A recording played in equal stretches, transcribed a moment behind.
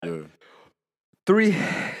Three,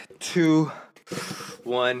 two,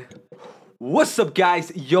 one. What's up,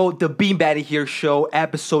 guys? Yo, the Bean Bandit here show,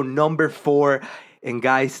 episode number 4. And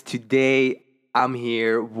guys, today I'm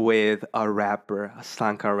here with a rapper, a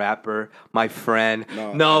Slanka rapper, my friend.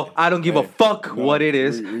 No, I don't give a fuck what it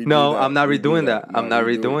is. No, I'm not redoing that. I'm not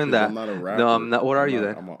redoing that. I'm not a rapper. No, I'm not. What are you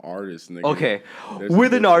then? I'm an artist, nigga. Okay,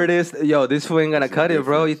 with an artist. Yo, this fool ain't gonna cut it,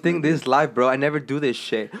 bro. You think this is live, bro? I never do this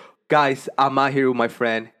shit. Guys, I'm out here with my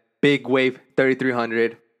friend,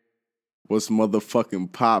 BIGWAVE3300. What's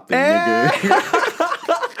motherfucking poppin', nigga?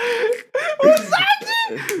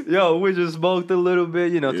 Yo, we just smoked a little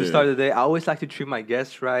bit, to start the day. I always like to treat my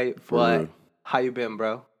guests right, but how you been,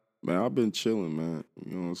 bro? Man, I've been chilling, man.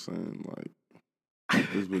 You know what I'm saying? Like,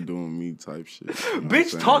 just been doing me type shit. You know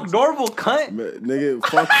Bitch, talk normal, cunt. Man, nigga,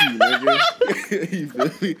 fuck you, nigga. You feel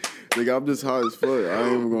me? Nigga, I'm just hot as fuck. I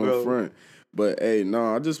ain't even gonna front. But, hey,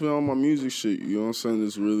 I just been on my music shit. You know what I'm saying?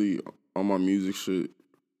 Just really on my music shit,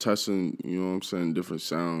 testing, you know what I'm saying, different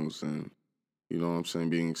sounds and, you know what I'm saying,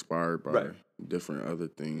 being inspired by different other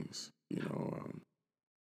things,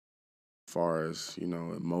 far as,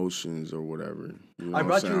 emotions or whatever. You know I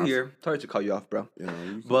brought you here. Sorry to cut you off, bro.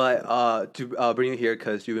 But to bring you here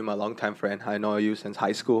because you've been my longtime friend. I know you since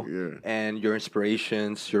high school. Yeah. And your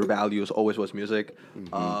inspirations, your values always was music.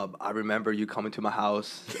 Mm-hmm. I remember you coming to my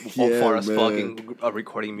house far as fucking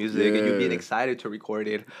recording music and you being excited to record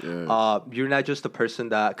it. Yeah. You're not just the person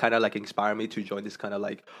that kind of like inspired me to join this kind of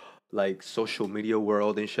like social media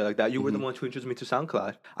world and shit like that. You were the one to introduce me to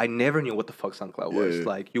SoundCloud. I never knew what the fuck SoundCloud was. Yeah.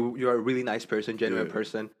 Like you're a really nice person, genuine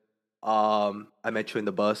person. I met you in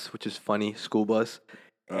the bus, which is funny, school bus.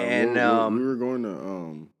 And we were going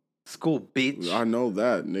to school, bitch. I know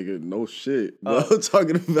that, nigga. No shit. But I'm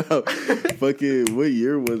talking about fucking what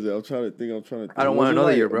year was it? I'm trying to think. I don't want to know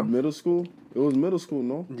the year, bro. Middle school? It was middle school,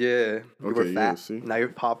 no? Yeah. You were fat. See? Now you're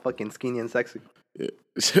pop fucking skinny and sexy. Yeah.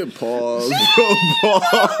 Pause, bro.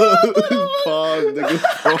 Pause,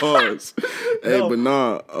 nigga. Pause. Hey, but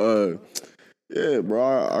yeah,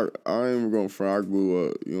 bro. I ain't even gonna front. I grew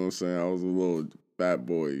up, you know what I'm saying? I was a little fat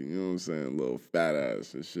boy, you know what I'm saying? A little fat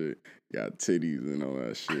ass and shit. Got titties and all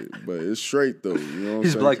that shit. But it's straight though, you know what I'm saying?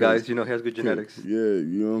 He's black, guys, he has good genetics. Yeah,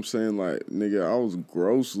 you know what I'm saying? Like, nigga, I was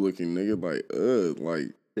gross looking, nigga,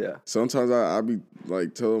 like, yeah. Sometimes I be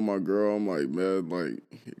like telling my girl, I'm like, man, like,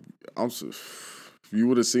 if you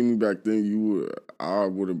would have seen me back then, I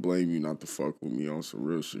wouldn't blame you not to fuck with me on some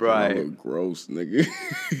real shit. Right. I look gross, nigga.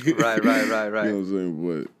 Right. You know what I'm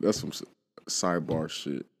saying? But that's some sidebar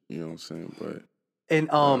shit. You know what I'm saying? But and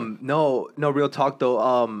no real talk though.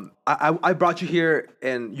 I brought you here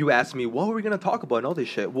and you asked me what were we gonna talk about and all this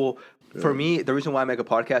shit. Well, for me, the reason why I make a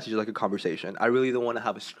podcast is just like a conversation. I really don't want to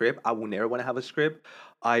have a script. I will never want to have a script.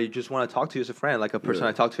 I just want to talk to you as a friend, like a person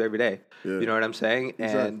I talk to every day. Yeah. You know what I'm saying?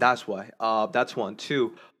 Exactly. And that's why. That's one.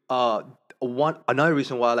 Two. Another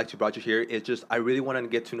reason why I like to brought you here is just I really want to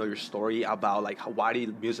get to know your story about like why do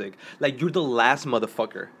you music? Like you're the last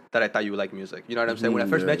motherfucker that I thought you would like music. You know what I'm saying? When I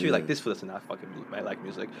first met you, like this fool does not fucking like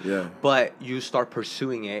music. Yeah. But you start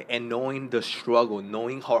pursuing it and knowing the struggle,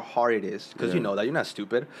 knowing how hard it is, because you know that you're not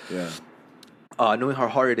stupid. Yeah. Knowing how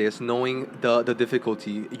hard it is, knowing the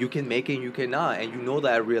difficulty, you can make it and you cannot, and you know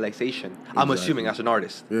that realization. Exactly. I'm assuming as an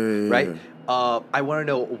artist, right? Yeah. I want to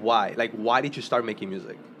know why. Like, why did you start making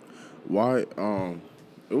music? Why?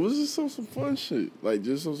 It was just some fun shit. Like,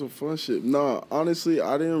 just some fun shit. Nah, honestly,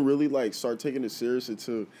 I didn't really, like, start taking it serious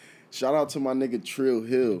until... Shout out to my nigga Trill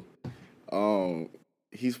Hill.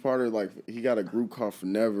 He's part of, like... He got a group called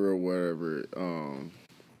Forever or whatever.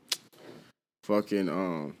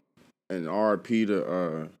 And R.I.P.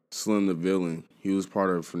 to Slim the Villain. He was part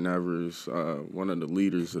of Forever's, one of the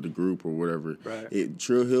leaders of the group or whatever. Right.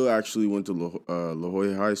 Trill Hill actually went to La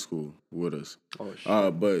Jolla High School with us. Oh,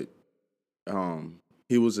 shit. But...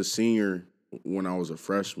 he was a senior when I was a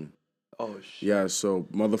freshman. Oh, shit. Yeah, so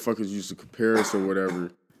motherfuckers used to compare us or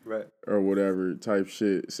whatever. Right. Or whatever type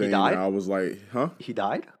shit. Saying that I was like, huh? He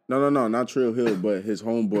died? No, not Trail Hill, but his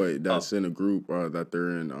homeboy that's in a group that they're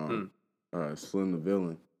in, Slim the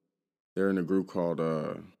Villain. They're in a group called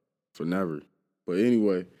Forever. But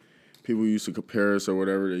anyway, people used to compare us or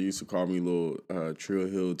whatever. They used to call me little Trill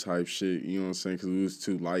Hill type shit. You know what I'm saying? Because we was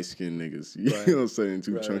two light-skinned niggas. You know what I'm saying?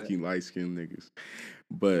 Two chunky light-skinned niggas.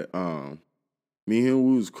 But me and him,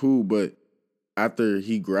 we was cool. But after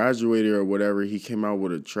he graduated or whatever, he came out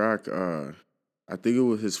with a track. I think it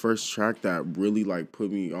was his first track that really, like,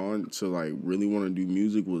 put me on to, like, really want to do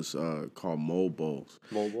music was called Mole Balls.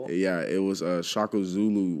 Mole Balls? Yeah, it was Shako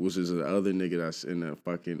Zulu, which is the other nigga that's in the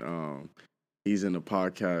fucking... He's in a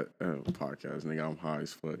podcast, nigga, I'm high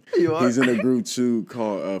as fuck. You are? He's in a group, too,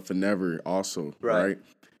 called Forever also, right?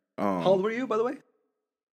 How old were you, by the way?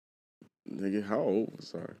 Nigga, how old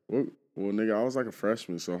was I? Well, nigga, I was like a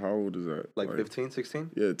freshman, so how old is that? Like 15,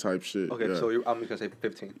 16? Yeah, type shit. Okay, yeah. so I'm just gonna say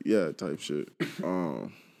 15. Yeah, type shit.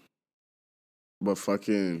 But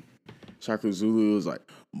fucking Shaka Zulu was like,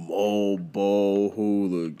 Mobile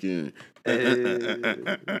Hooligan.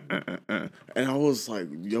 And I was like,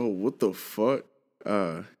 yo, what the fuck?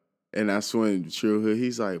 And that's when Trill Hood,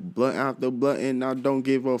 he's like, blunt after blunt, and I don't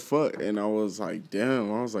give a fuck. And I was like,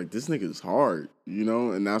 damn, I was like, this nigga's hard, you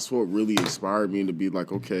know? And that's what really inspired me to be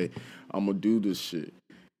like, okay, I'm gonna do this shit.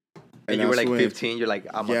 And you were like 15, you're like,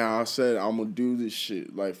 I said, I'm gonna do this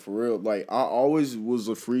shit, like, for real. Like, I always was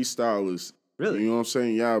a freestylist. Really? You know what I'm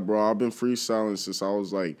saying? Yeah, bro, I've been freestyling since I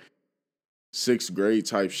was like 6th grade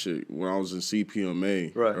type shit when I was in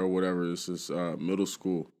CPMA or whatever. This is middle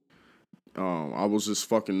school. I was just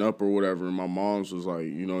fucking up or whatever, and my mom's was like,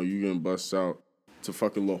 you know, you getting bust out to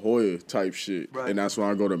fucking La Jolla type shit. Right. And that's when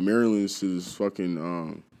I go to Maryland to this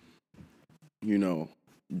fucking, you know,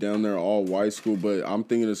 down there all white school. But I'm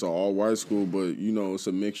thinking it's an all white school, but, you know, it's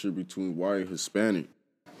a mixture between white and Hispanic.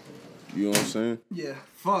 You know what I'm saying? Yeah,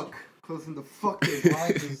 fuck. Closing the fucking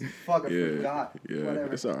lines. Fuck, I forgot. Yeah,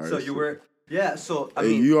 whatever. It's all right. So you were... Yeah, so, I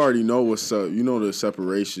mean... You already know what's up. You know the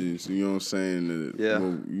separations, you know what I'm saying? Yeah.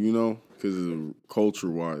 Well, you know, because of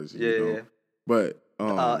culture-wise, you know? Yeah.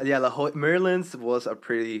 But, Maryland's was a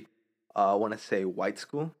pretty, I want to say, white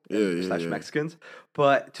school slash Mexicans.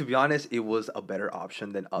 But to be honest, it was a better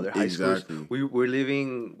option than other high schools. We were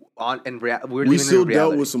living on... We still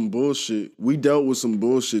dealt with some bullshit. We dealt with some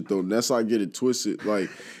bullshit, though. Let's not get it twisted. Like...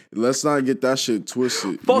 Let's not get that shit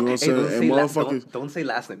twisted. Fuck. You know what I'm saying? Motherfuckers... Don't say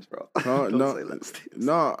last names, bro. Don't say last names.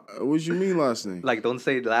 Nah, what you mean last name? Like, don't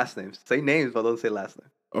say last names. Say names, but don't say last name.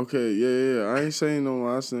 Okay, yeah. I ain't saying no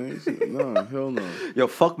last names. Nah, hell no. Yo,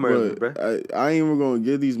 fuck Maryland, bro. I ain't even gonna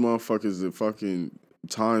give these motherfuckers the fucking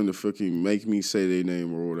time to fucking make me say their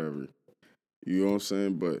name or whatever. You know what I'm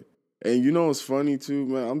saying? But, and you know what's funny too,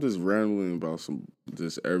 man? I'm just rambling about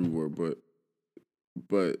this everywhere,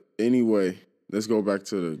 but anyway... Let's go back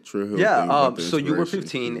to the Trill Hill thing. Yeah, so you were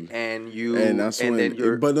 15 and then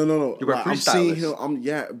you're... But no. You were like, I'm seeing him,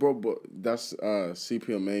 but that's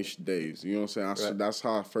CPMA days. You know what I'm saying? That's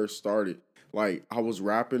how I first started. Like, I was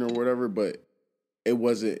rapping or whatever, but it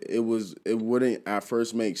wouldn't at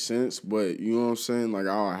first make sense, but you know what I'm saying? Like,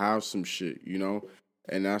 I'll have some shit, you know?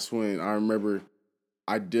 And that's when I remember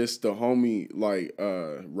I dissed the homie, like,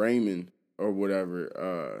 Raymond or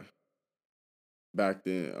whatever, back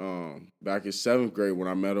then, back in 7th grade when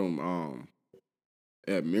I met him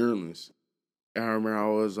at Maryland's. And I remember I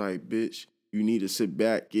was like, bitch, you need to sit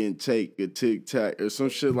back and take a tic-tac or some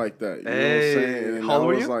shit like that. You know what I'm saying? And how old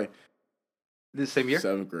were you? Like, the same year?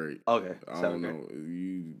 7th grade. Okay. I don't know.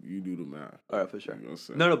 You do the math. All right, for sure. You know what I'm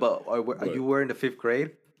saying? No, but you were in the 5th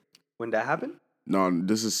grade when that happened? No,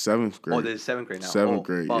 this is 7th grade. Oh, this is 7th grade now. 7th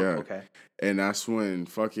grade, fuck, yeah. Okay. And that's when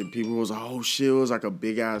fucking people was like, oh shit, it was like a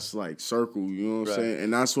big ass like circle, you know what I'm saying?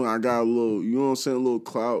 And that's when I got a little, you know what I'm saying, a little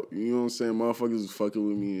clout, you know what I'm saying? Motherfuckers was fucking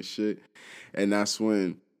with me and shit. And that's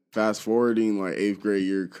when, fast forwarding, like 8th grade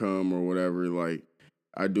year come or whatever, like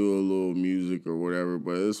I do a little music or whatever,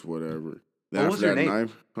 but it's whatever. What was your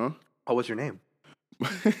name? What was your name?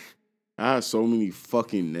 I had so many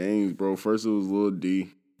fucking names, bro. First it was Lil D.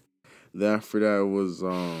 Then after that was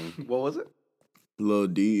what was it? Lil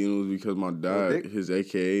D, and it was because my dad, his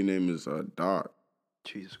AKA name is Doc.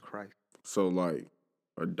 Jesus Christ. So like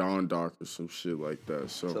a Don Doc or some shit like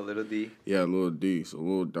that. So Little D. Yeah, Lil D. So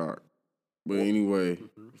Lil Doc. But anyway,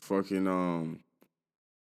 fucking then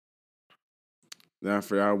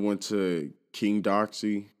after that I went to King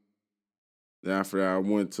Doxy. Then after that I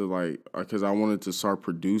went to like, because I wanted to start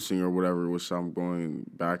producing or whatever, which I'm going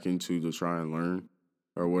back into to try and learn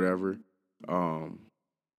or whatever.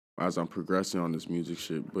 As I'm progressing on this music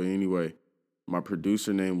shit. But anyway, my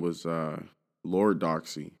producer name was Lord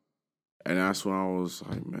Doxy. And that's when I was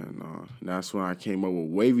like, man, nah. And that's when I came up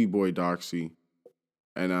with Wavy Boy Doxy.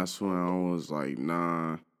 And that's when I was like,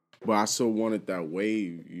 nah. But I still wanted that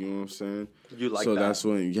wave, you know what I'm saying? You like so that? So that's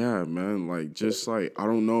when, yeah, man, like, just like, I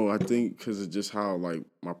don't know. I think because of just how, like,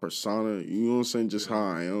 my persona, you know what I'm saying? Just how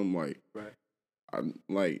I am, like. Right. I'm,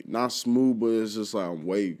 like, not smooth, but it's just like I'm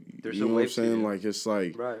wavy. There's you know what I'm saying? Like, it's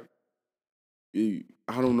like. Right.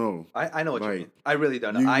 I don't know. I know what you mean. I really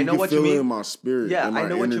don't know. I know what you mean. You feel it in my spirit. Yeah, my I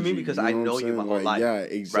know energy, what you mean because I know you my whole life. Yeah,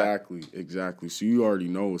 exactly, exactly. So you already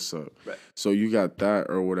know what's up. Right. So you got that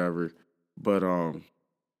or whatever. But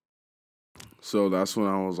so that's when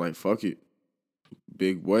I was like, fuck it,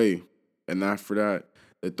 big wave. And after that,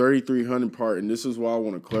 The 3300 part, and this is why I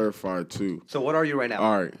want to clarify too. So what are you right now?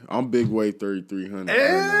 All right, I'm Big Wave 3300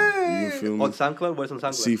 Hey! right now. You feel me? On SoundCloud? What's on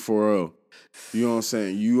SoundCloud? C4L. You know what I'm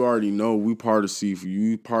saying? You already know we part of C.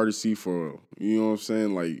 You part of C4L. You know what I'm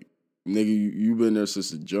saying? Like, nigga, you been there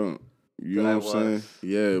since the jump. You know what I'm saying?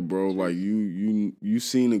 Yeah, bro. Like you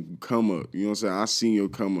seen it come up. You know what I'm saying? I seen your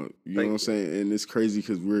come up. You know what I'm saying? And it's crazy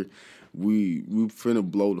because we finna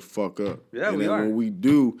blow the fuck up. Yeah, and we then are. when we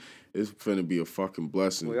do, it's finna be a fucking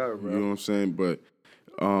blessing. We are, bro. You know what I'm saying? But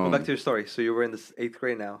go back to your story. So you were in the 8th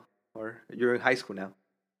grade now, or you're in high school now?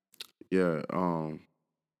 Yeah. Oh,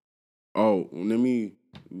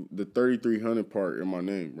 the 3300 part in my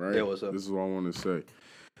name, right? Yeah, what's up? This is what I want to say.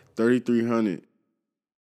 3300.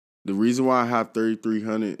 The reason why I have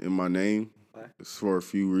 3300 in my name is for a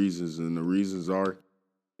few reasons, and the reasons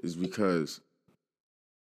is because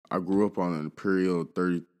I grew up on an Imperial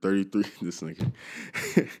 33. This nigga.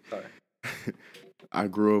 Sorry. I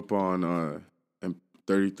grew up on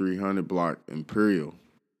 3300 block Imperial.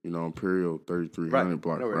 You know, Imperial 3300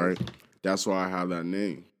 block, right? That's why I have that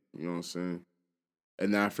name. You know what I'm saying?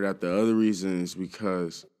 And after that, the other reason is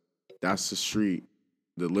because that's the street,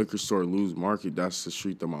 the liquor store Lou's Market, that's the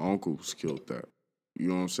street that my uncle was killed at. You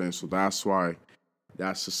know what I'm saying? So that's why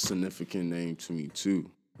that's a significant name to me,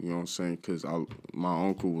 too. You know what I'm saying? Because my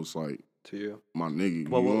uncle was like, to you, my nigga. You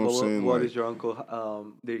know what I'm saying? What is your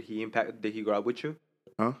uncle? Did he grow up with you?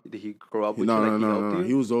 Huh? Did he grow up with you? No.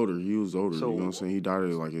 He was older. So, you know what I'm saying? He died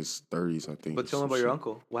in like his 30s, I think. But tell me about your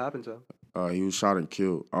uncle. What happened to him? He was shot and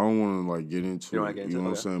killed. I don't want to like get into it. You know what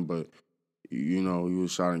I'm saying? But you know, he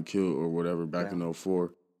was shot and killed or whatever back in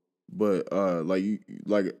 04. But like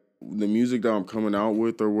the music that I'm coming out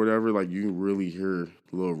with or whatever, like you can really hear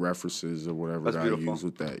little references or whatever that I use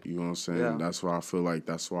with that. You know what I'm saying? Yeah. That's why I feel like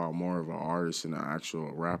that's why I'm more of an artist and an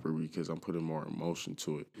actual rapper, because I'm putting more emotion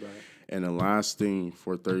to it. Right. And the last thing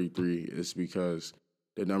for 33 is because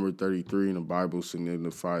the number 33 in the Bible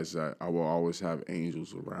signifies that I will always have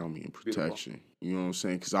angels around me in protection. Beautiful. You know what I'm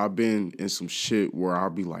saying? Because I've been in some shit where I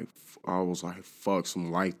was like, fuck,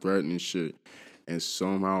 some life-threatening shit. And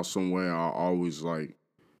somehow, some way, I always like,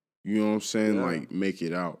 you know what I'm saying? Yeah. Like, make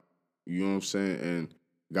it out. You know what I'm saying? And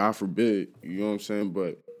God forbid, you know what I'm saying?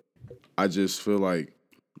 But I just feel like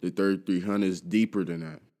the 3300 is deeper than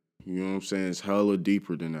that. You know what I'm saying? It's hella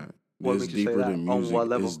deeper than that. It's deeper than music. On what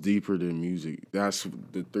level? It's deeper than music. That's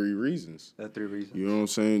the 3 reasons. The 3 reasons. You know what I'm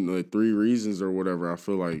saying? The 3 reasons or whatever. I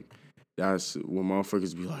feel like that's when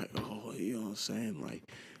motherfuckers be like, oh, you know what I'm saying? Like,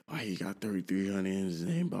 why he got 3300 in his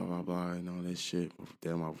name, blah, blah, blah, and all that shit.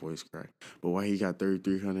 Damn, my voice cracked. But why he got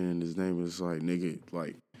 3300 in his name is like, nigga,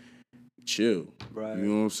 like, chill. Right. You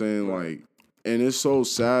know what I'm saying? Right. Like, and it's so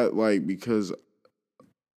sad, like, because,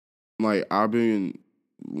 like, I've been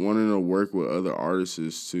wanting to work with other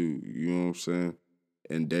artists, too. You know what I'm saying?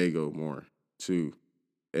 And Dago more, too.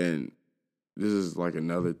 And this is, like,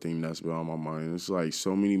 another thing that's been on my mind. It's like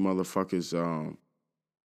so many motherfuckers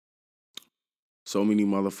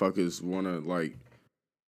want to, like,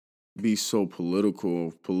 be so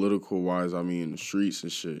political-wise, I mean, in the streets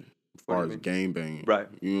and shit, as far as gang banging. Right.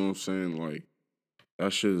 You know what I'm saying? Like,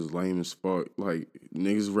 that shit is lame as fuck. Like,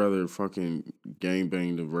 niggas rather fucking gang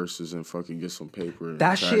bang the verses and fucking get some paper.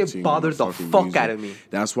 That shit bothers the fuck out of me.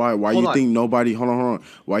 That's why you think nobody, hold on.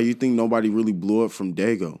 Why you think nobody really blew up from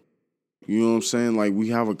Dago? You know what I'm saying? Like, we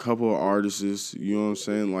have a couple of artists, you know what I'm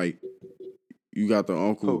saying? Like, you got the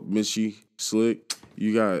Uncle Mitchie Slick.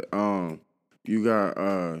 You got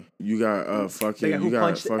fucking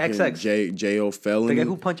XX. J.O. Felony. The guy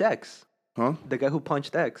who punched X. Huh? The guy who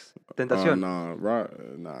punched X. Tentacion. Nah.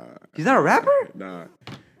 He's not a rapper? Nah.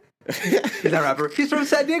 He's not a rapper. He's from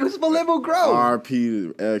San Diego. He's from Limbo Grove.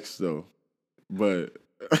 R.P. X, though. But...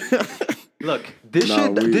 Look, this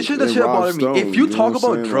shit that shit bothers me. If you talk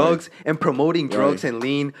about drugs and promoting drugs and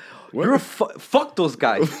lean, you're fuck those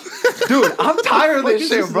guys. Dude, I'm tired of this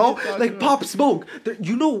shit, bro. Like, Pop Smoke.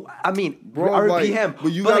 You know, I mean, RPM.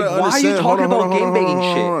 But like, why are you talking about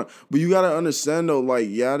gangbanging shit? But you gotta understand, though, like,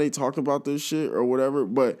 yeah, they talk about this shit or whatever,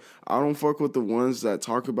 but I don't fuck with the ones that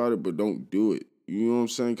talk about it but don't do it. You know what I'm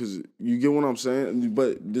saying? Because you get what I'm saying?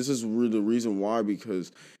 But this is the reason why,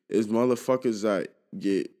 because it's motherfuckers that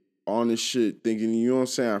get on this shit thinking, you know what I'm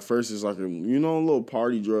saying? At first, it's like a little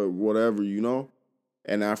party drug, whatever, you know?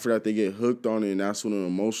 And after that, they get hooked on it, and that's when the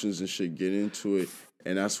emotions and shit get into it,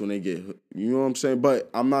 and that's when they get, you know what I'm saying?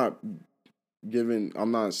 But I'm not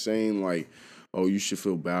saying, like, oh, you should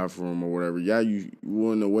feel bad for them or whatever. Yeah,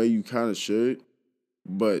 in a way you kind of should,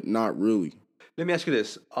 but not really. Let me ask you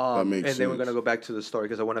this. That makes and then we're sense. gonna go back to the story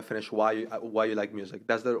because I want to finish why you like music.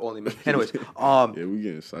 That's the only. Anyways, Yeah, we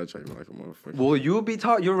getting sidetracked like a motherfucker. Well, you'll be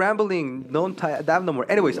taught. You're rambling. Don't that no more.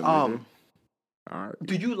 Anyways, All right.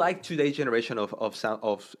 do you like today's generation of sound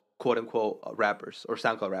of quote unquote rappers or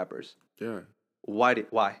SoundCloud rappers? Yeah. Why?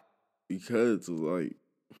 Because like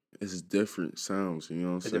it's different sounds, you know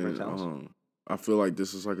what I'm saying? Different sounds. I feel like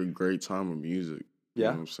this is like a great time of music. You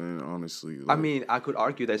know what I'm saying? Honestly. I Like, mean, I could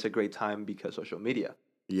argue that it's a great time because social media.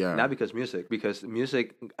 yeah. Not because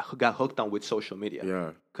music got hooked on with social media.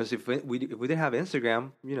 Yeah. Because if we didn't have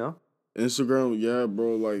Instagram, Instagram, yeah,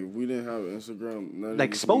 bro. Like if we didn't have Instagram, none of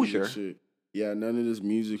like this exposure. music shit. Yeah, none of this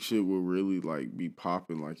music shit would really like be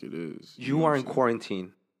popping like it is. You are in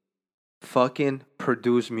quarantine. Fucking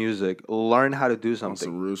produce music. Learn how to do something.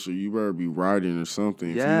 On some real shit. You better be writing or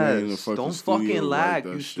something. Yes. If you ain't in the fucking Don't studio, fucking lag,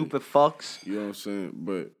 you shit. stupid fucks. You know what I'm saying?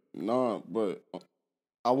 But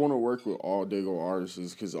I want to work with all Dago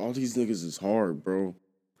artists because all these niggas is hard, bro.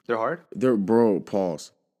 They're hard?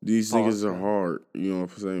 Pause. These niggas are hard. You know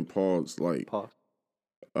what I'm saying? Pause.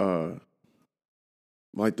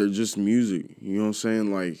 Like they're just music. You know what I'm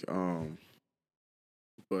saying? Like,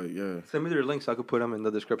 but yeah. Send me their links so I could put them in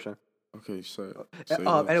the description. Okay,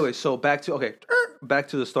 anyway, so back to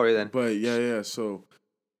the story then. But yeah. So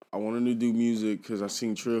I wanted to do music because I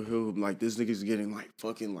seen Trill Hill. Like this nigga's getting like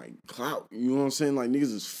fucking like clout. You know what I'm saying? Like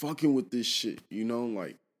niggas is fucking with this shit. You know,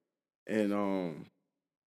 like, and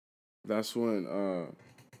that's when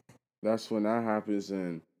that happens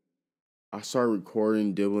and I started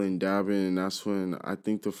recording, dibbling, dabbing, and that's when I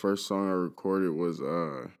think the first song I recorded was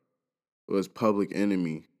Public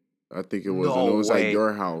Enemy. I think it was. No and it was way. at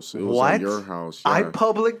your house. It was What? at your house. Yeah. I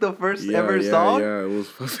public the first ever song? Yeah, it was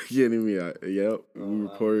Public Enemy. Yep. We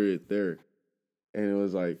recorded it there. And it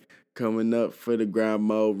was like, coming up for the grind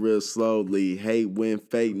mode real slowly. Hate when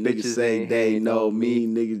fake niggas say they know me.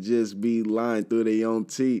 Niggas just be lying through their own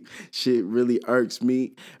teeth. Shit really irks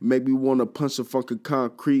me. Make me want to punch the fucking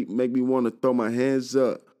concrete. Make me want to throw my hands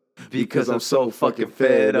up. Because I'm so fucking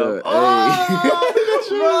fed up.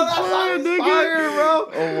 Bro, that's fire, bro.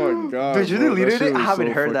 Oh my god. Dude, you deleted it? I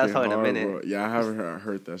haven't heard that song in a minute. Bro. Yeah, I haven't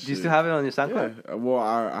heard that shit. Do you still have it on your SoundCloud? Yeah. Well,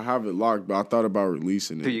 I have it locked, but I thought about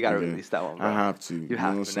releasing it. Dude, you gotta release that one, bro. I have to. You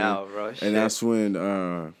have to now, bro. Shit. And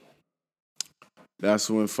that's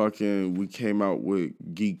when fucking we came out with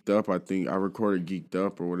Geeked Up. I think I recorded Geeked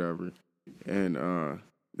Up or whatever. And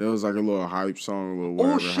there was like a little hype song, a little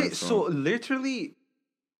whatever. Oh shit! So literally.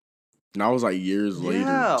 And that was like years later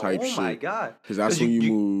type shit. Oh my god! Because that's when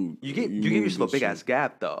you moved. You gave yourself a big ass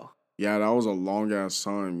gap though. Yeah, that was a long ass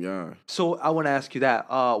time. Yeah. So I want to ask you that.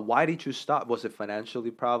 Why did you stop? Was it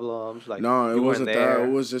financially problems? Like no, it wasn't that. It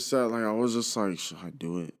was just that. Like I was just like, should I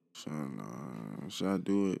do it? Should I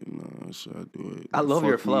do it? No, should I do it? I love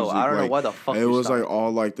your flow. Music. I don't know why the fuck. It was like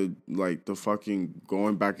all like the fucking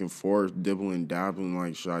going back and forth, dibbling, dabbling.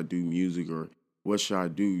 Like, should I do music or what should I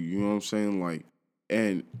do? You know what I'm saying? Like,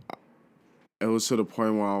 and it was to the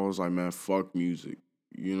point where I was like, man, fuck music,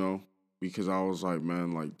 you know? Because I was like,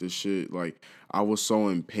 man, like, this shit, like, I was so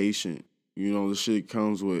impatient. You know, this shit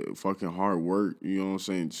comes with fucking hard work, you know what I'm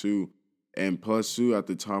saying, too. And plus, too, at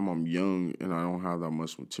the time, I'm young and I don't have that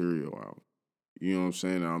much material out. You know what I'm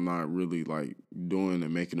saying? I'm not really, like, doing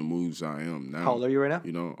and making the moves I am now. How old are you right now?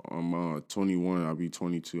 You know, I'm 21. I'll be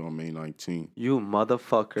 22 on May 19th. You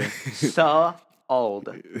motherfucker. So old.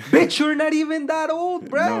 Bitch, you're not even that old,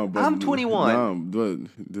 bro. No, I'm 21. No, but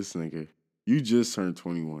this nigga, you just turned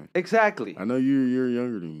 21. Exactly. I know you're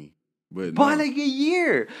younger than me, but by like a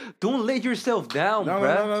year. Don't let yourself down, bro.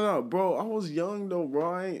 No, bro. I was young though,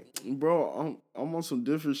 bro. I'm on some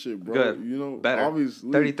different shit, bro. Good. You know, better.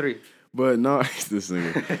 Obviously, 33. But no, this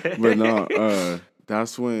nigga. But no,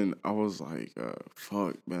 that's when I was like,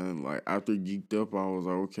 fuck, man. Like after Geeked Up, I was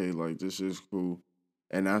like, okay, like this is cool,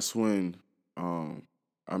 and that's when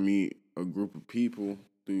I meet a group of people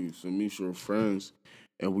through some mutual friends,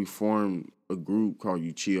 and we formed a group called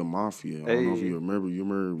Uchiha Mafia. I don't know if you remember. You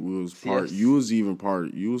remember we was part. Yes. You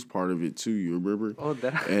was part of it too. You remember? Oh,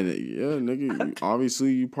 that. And yeah, nigga.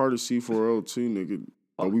 Obviously, you part of C4L too, nigga.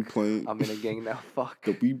 Are we playing? I'm in a gang now. Fuck.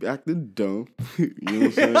 We acting dumb. You know what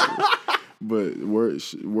I'm saying? But word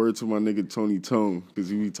to my nigga Tony Tone, because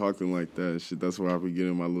he be talking like that and shit. That's where I be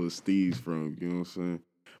getting my little steves from. You know what I'm saying?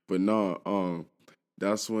 But no,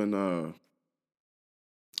 that's when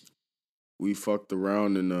we fucked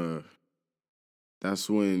around and that's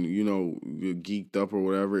when, you know, we geeked up or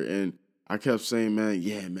whatever. And I kept saying, man,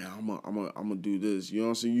 yeah, man, I'm gonna do this. You know what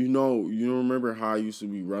I'm saying? You know, remember how I used to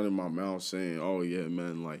be running my mouth saying, oh yeah,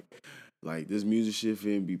 man, like this music shit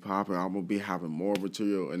finna be popping. I'm gonna be having more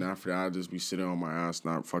material. And after that, I just be sitting on my ass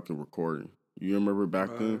not fucking recording. You remember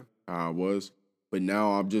back then how I was? But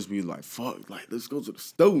now I'm just be like, fuck, like, let's go to the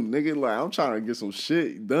stove, nigga. Like, I'm trying to get some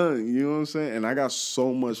shit done. You know what I'm saying? And I got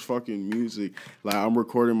so much fucking music. Like, I'm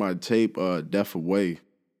recording my tape, Death Away.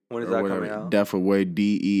 When is that coming out? Death Away,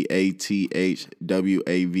 DEATHWAVE.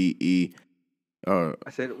 I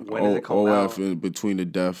said, when is it coming out? Between the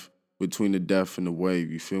death and the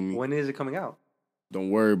wave. You feel me? When is it coming out? Don't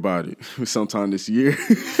worry about it. Sometime this year.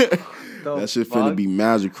 That shit finna be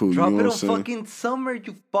magical. Drop you know it what I'm saying? fucking summer,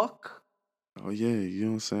 you fuck. Oh, yeah, you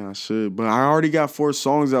know what I'm saying? I should. But I already got 4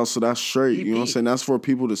 songs out, so that's straight. You know what I'm saying? That's for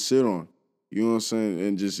people to sit on. You know what I'm saying?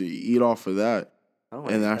 And just eat off of that.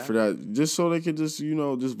 And after that, just so they could just, you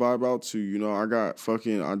know, just vibe out to, you know, I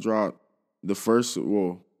dropped the first,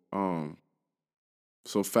 so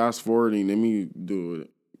fast forwarding, let me do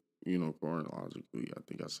it, you know, chronologically. I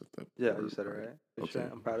think I said that. Yeah, you said it right. Okay. Sure.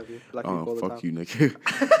 I'm proud of you. Fuck you, nigga.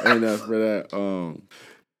 And after that,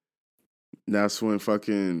 that's when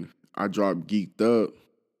I dropped Geeked Up.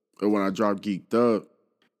 Or when I dropped Geeked Up,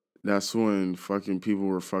 that's when fucking people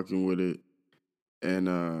were fucking with it.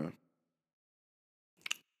 And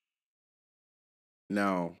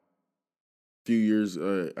now, few years,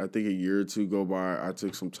 I think a year or two go by, I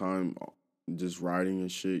took some time just writing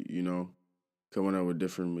and shit, you know, coming up with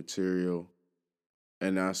different material.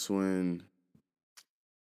 And that's when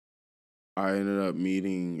I ended up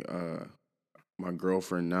meeting my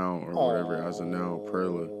girlfriend now, or whatever, as of now,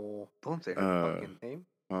 Perla. Don't say her fucking name.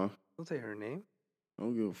 Huh? Don't say her name. I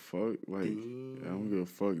don't give a fuck. Like, I don't give a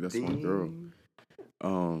fuck. That's my girl.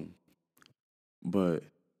 But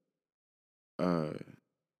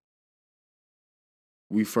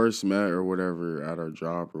we first met or whatever at our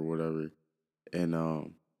job or whatever,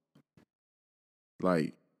 and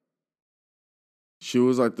like, she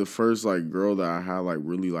was like the first like girl that I had like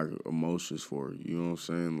really like emotions for. You know what I'm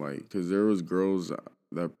saying? Like, cause there was girls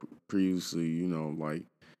that previously, you know, like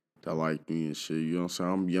that liked me and shit. You know what I'm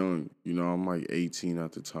saying? I'm young. You know, I'm like 18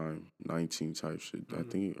 at the time, 19 type shit. I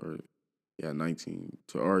think, or yeah, 19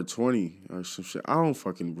 or 20 or some shit. I don't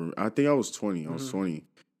fucking remember. I think I was 20. I was 20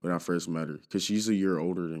 when I first met her, cause she's a year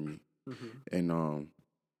older than me. And I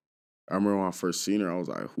remember when I first seen her, I was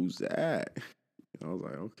like, "Who's that?" And I was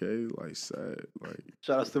like, "Okay, like sad, like."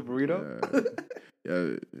 Shout out to Burrito.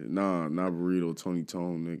 Yeah, nah, not Burrito, Tony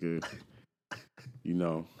Tone, nigga. You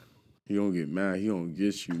know, he don't get mad. He don't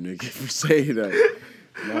get you, nigga, for saying that.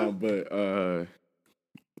 Nah,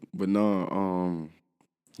 but no,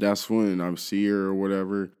 that's when I see her or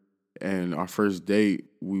whatever. And our first date,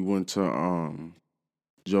 we went to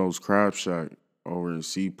Joe's Crab Shack over in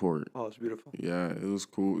Seaport. Oh, it's beautiful. Yeah, it was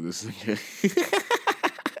cool. This nigga.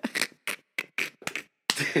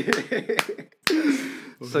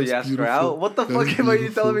 So you asked her out? What the fuck are you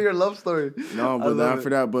telling me your love story? No, but after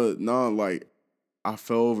that, like, I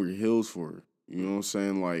fell over heels for her. You know what I'm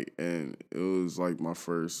saying? Like, and it was like my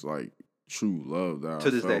first like true love that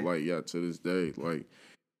I felt like, yeah, to this day. Like,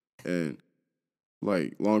 and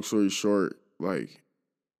like, long story short, like,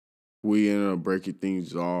 we ended up breaking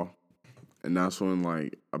things off. And that's when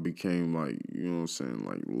like I became like, you know what I'm saying,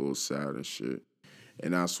 like a little sad and shit.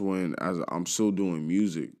 And that's when, as I'm still doing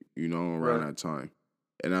music, you know, around that time.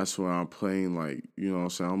 And that's when I'm playing, like, you know what I'm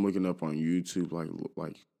saying, I'm looking up on YouTube,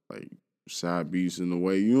 like sad beats in a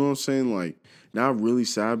way, you know what I'm saying? Like, not really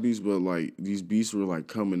sad beats, but like these beats were like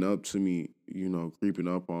coming up to me, you know, creeping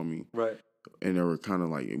up on me. Right. And they were kind of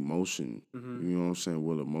like emotion, you know what I'm saying?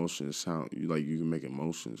 With emotions sound, like you can make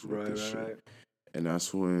emotions with this shit. Right. And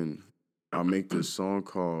that's when I make this song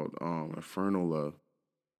called Infernal Love.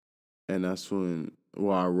 And that's when,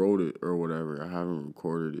 well, I wrote it or whatever. I haven't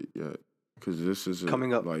recorded it yet. Because this is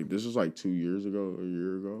coming up. Like, this is like 2 years ago, a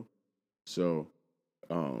year ago. So,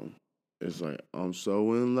 it's like, I'm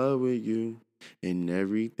so in love with you and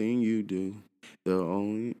everything you do. The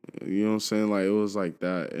only, you know what I'm saying? Like, it was like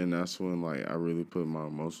that. And that's when, like, I really put my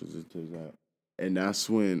emotions into that. And that's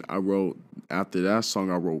when after that song,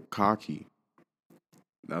 I wrote Cocky.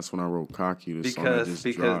 That's when I wrote Cocky, the song I just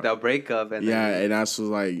dropped. That breakup. And and that's was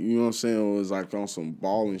like, you know what I'm saying? It was like on some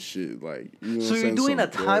ball and shit. Like, you know what I'm saying? So you're doing a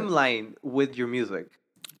timeline with your music.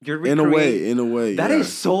 You're in a way. That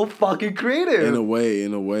is so fucking creative. In a way.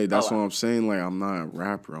 That's what I'm saying. Like, I'm not a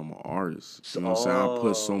rapper. I'm an artist. You know what I'm saying? I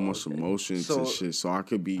put so much emotion into shit. So I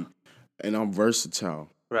could be, and I'm versatile.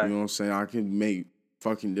 Right. You know what I'm saying? I can make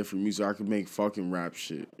fucking different music. I could make fucking rap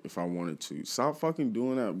shit if I wanted to. Stop fucking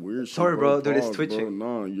doing that weird shit. Sorry, bro. Dude, it's twitching.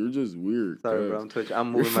 Bro. Nah, you're just weird. Sorry, bro. I'm twitching.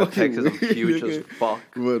 I'm moving my pecs because I'm huge as fuck.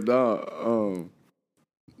 But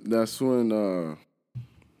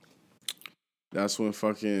that's when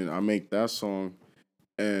fucking I make that song,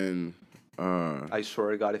 and I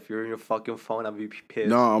swear to God, if you're in your fucking phone, I'll be pissed.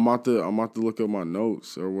 No, I'm about to look up my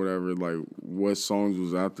notes or whatever, like what songs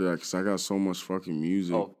was out there, cause I got so much fucking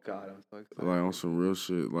music. Oh God, I'm so excited. Like on some real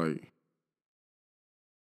shit, like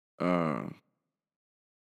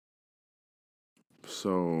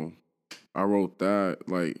so I wrote that,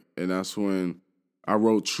 like, and that's when I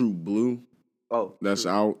wrote True Blue. Oh, that's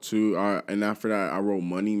true. out too. And after that, I wrote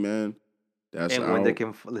Money Man. That's and out. when they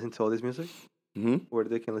can listen to all this music? Where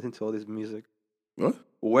they can listen to all this music? What?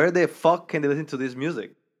 Where the fuck can they listen to this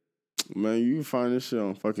music? Man, you can find this shit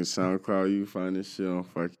on fucking SoundCloud. You can find this shit on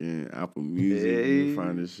fucking Apple Music. You can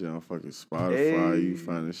find this shit on fucking Spotify. You can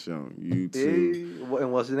find this shit on YouTube.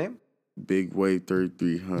 And what's the name?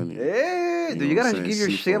 BIGWAVE3300. Hey, dude, you gotta give your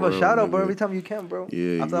shit a shout out, bro, every time you can, bro.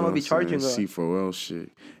 Yeah, I thought I'm gonna be charging C4L shit.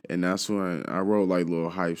 And that's when I wrote like little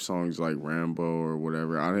hype songs like Rambo or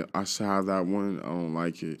whatever. I still have that one. I don't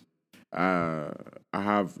like it. I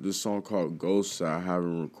have this song called Ghosts that I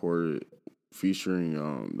haven't recorded featuring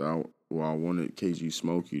that I wanted KG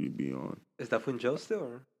Smokey to be on. Is that from Joe still?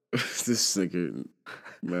 Or? This nigga,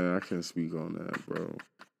 man, I can't speak on that, bro.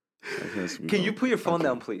 Can you put your phone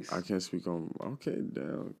down, please? I can't speak on. Okay,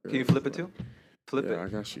 down. Can you flip it too? Flip it. I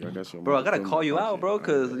got you. Bro, I gotta call you out, bro,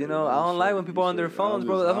 because you know I don't like when people are on their phones,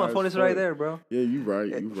 bro. That's my phone is right there, bro. Yeah, you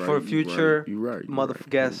right. For future motherfucker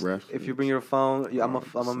guests, if you bring your phone, I'm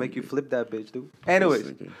gonna make you flip that bitch, dude.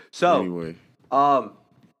 Anyways, so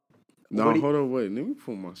no, hold on, wait. Let me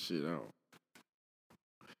pull my shit out.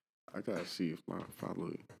 I gotta see if I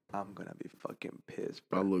look. I'm gonna be fucking pissed,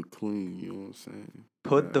 bro. I look clean, you know what I'm saying?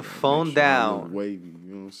 Put the phone down. I look wavy,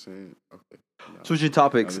 you know what I'm saying? Okay. Nah. Switching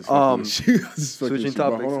topics. Switching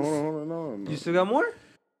topics. Hold on. You still got more?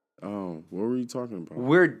 What were you talking about?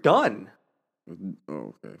 We're done.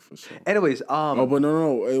 Oh, okay, for sure. Anyways, Oh, but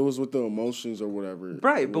no, it was with the emotions or whatever.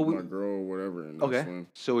 Right, but my girl or whatever. And okay.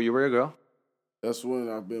 So you were a girl. That's when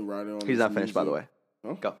I've been writing on. He's not finished, by the way.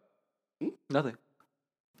 Huh? Go. Nothing.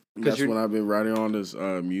 That's when I've been writing on this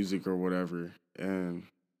music or whatever, and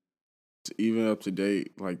even up to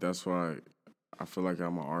date, like that's why I feel like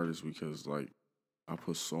I'm an artist because like I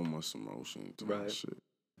put so much emotion into my shit.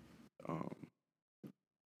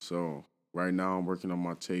 So right now I'm working on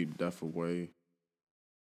my tape Death Away.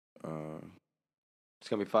 It's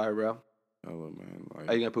gonna be fire, bro. Hella, man. Like,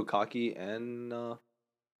 are you gonna put Cocky and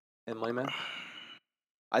Money Man?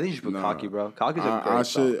 I think you should put Cocky, bro. Cocky's a great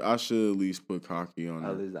song. I should at least put Cocky on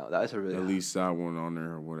there. At least that's a really at least that one on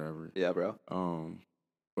there or whatever. Yeah, bro.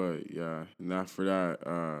 But yeah, not for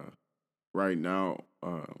that. Right now,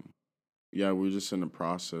 yeah, we're just in the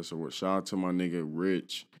process of what. Shout out to my nigga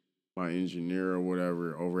Rich, my engineer or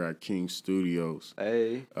whatever over at King Studios.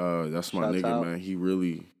 Hey, that's my nigga, out. Man. He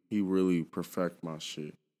really perfect my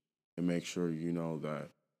shit and make sure you know that,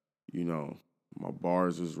 you know, my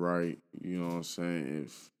bars is right. You know what I'm saying?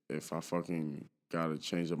 If I fucking gotta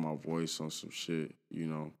change up my voice on some shit, you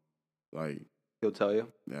know, like he'll tell you.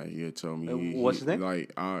 Yeah, he'll tell me. What's his name?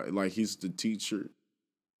 Like he's the teacher,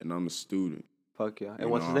 and I'm the student. Fuck yeah! And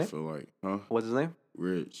what's his name? I feel like, huh? What's his name?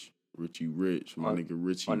 Richie Rich, my nigga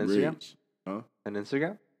Richie on Instagram? Rich, huh? On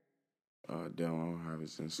Instagram? Damn, I don't have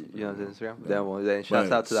his Instagram. You know his Instagram? Damn, well, then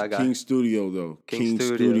shouts out to that guy. King Studio though. King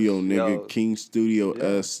Studio, nigga. Yo. King Studio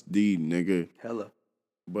SD, nigga. Hella.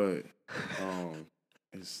 But,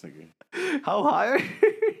 this nigga. How high are you?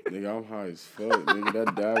 Nigga, I'm high as fuck. Nigga,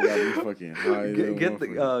 that dab got me fucking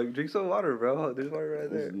high. Drink some water, bro. There's water right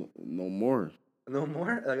there. No more. No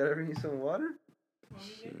more? I gotta bring you some water?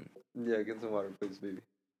 Shit. Yeah, get some water, please, baby.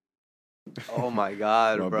 Oh my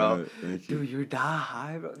God, bro. Thank you. Dude, you're that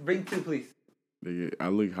high, bro. Bring two, please. Nigga, I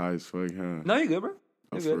look high as fuck, huh? No, you're good, bro.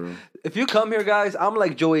 You're good. Real. If you come here, guys, I'm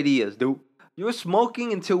like Joey Diaz, dude. You're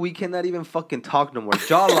smoking until we cannot even fucking talk no more.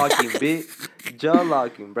 Jaw locking, bitch. Jaw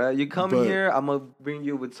locking, bro. You come here, I'm gonna bring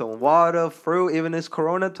you with some water, fruit. Even this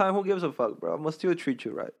Corona time, who gives a fuck, bro? I'm gonna still treat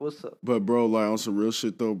you right. What's up? But, bro, like, on some real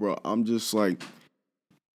shit, though, bro, I'm just like...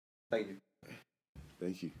 Thank you.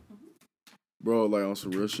 Thank you. Bro, like, on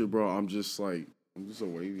some real shit, bro, I'm just a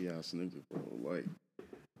wavy-ass nigga, bro.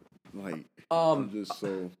 Like, I'm just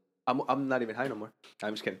so... I'm not even high no more.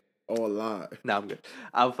 I'm just kidding. Oh, a lot. Nah, I'm good.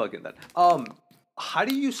 I'm fucking done. How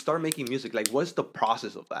do you start making music? Like, what's the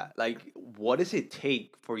process of that? Like, what does it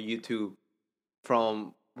take for you to,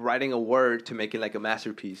 from writing a word to making like a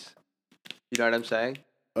masterpiece? You know what I'm saying?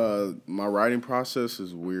 My writing process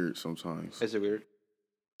is weird sometimes. Is it weird?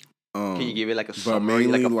 Can you give it like a summary?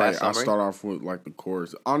 But mainly, like a fast summary? I start off with like the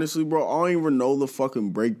chorus. Honestly, bro, I don't even know the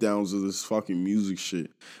fucking breakdowns of this fucking music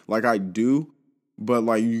shit. Like I do, But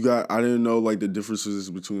like I didn't know like the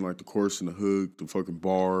differences between like the chorus and the hook, the fucking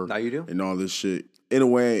bar. Now you do? And all this shit. In a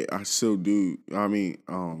way, I still do. I mean,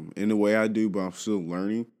 in a way I do, but I'm still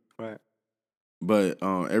learning. Right. But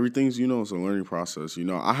everything's, it's a learning process.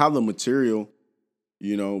 I have the material,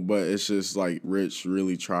 but it's just like Rich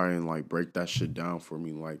really try and like break that shit down for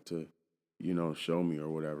me, like to, show me or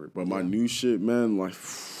whatever. But my new shit, man, like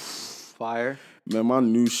fire. Man, my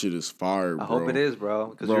new shit is fire, bro. I hope it is,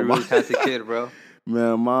 bro, because you're a really talented kid, bro.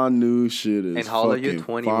 Man, my new shit is and how old are you?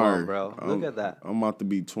 21, fire. Bro. Look at that. I'm about to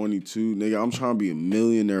be 22, nigga. I'm trying to be a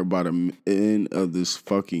millionaire by the end of this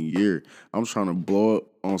fucking year. I'm trying to blow up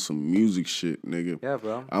on some music shit, nigga. Yeah,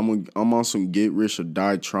 bro. I'm on some get rich or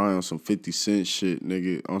die trying on some 50 Cent shit,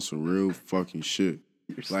 nigga. On some real fucking shit.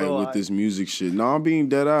 You're like so with high. This music shit. No, I'm being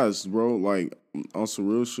dead ass, bro. Like on some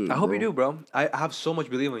real shit. I hope bro. you do, bro. I have so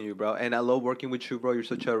much belief in you, bro. And I love working with you, bro. You're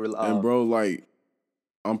such a and bro, like.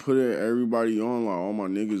 I'm putting everybody on, like, all my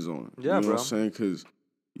niggas on. Yeah, you know bro. what I'm saying? Because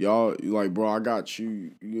y'all, like, bro, I got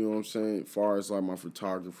you, you know what I'm saying? As far as, like, my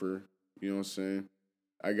photographer, you know what I'm saying?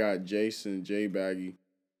 I got Jason, J Baggy.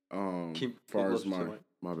 As far as my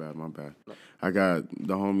bad. No. I got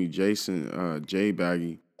the homie Jason, J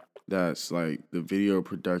Baggy. That's, like, the video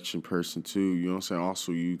production person, too. You know what I'm saying?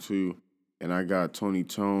 Also you, too. And I got Tony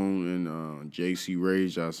Tone and JC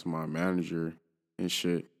Rage. That's my manager and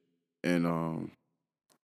shit. And,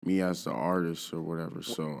 me as the artist or whatever.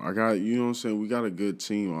 So I got, you know what I'm saying? We got a good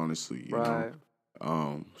team, honestly, you know?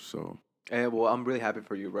 So. And well, I'm really happy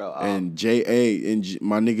for you, bro. And J.A. and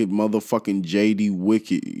my nigga motherfucking J.D.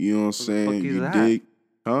 Wicked, you know what I'm saying? You that? dig?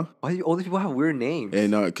 Huh? Why do all these people have weird names?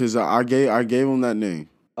 And cause I gave him that name.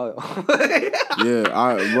 Oh.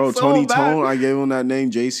 Yeah, bro, so Tony bad. Tone, I gave him that name.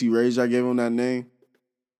 JC Rage, I gave him that name.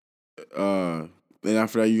 And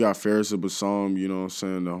after that, you got Ferris and Bassam, you know what I'm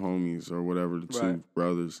saying, the homies or whatever, the two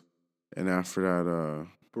brothers. And after that,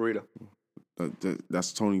 Burrito.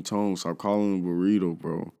 That's Tony Tone. Stop calling him Burrito,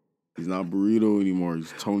 bro. He's not Burrito anymore.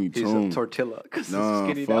 He's Tony Tone. He's a tortilla.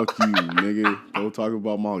 Nah, fuck you, nigga. Don't talk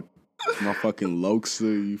about my fucking Loksa,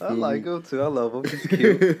 you feel me? I like him too. I love him. He's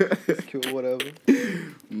cute. He's cute, whatever.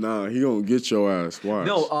 Nah, he gonna get your ass. Watch.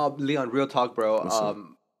 No, Leon, real talk, bro.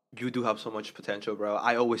 You do have so much potential, bro.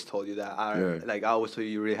 I always told you that. I always told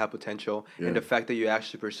you really have potential. Yeah. And the fact that you're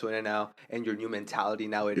actually pursuing it now and your new mentality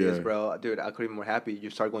now it is, bro. Dude, I couldn't be more happy. You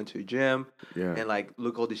start going to the gym. Yeah. And, like,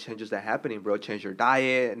 look all these changes that are happening, bro. Change your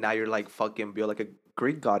diet. Now you're, like, fucking built like a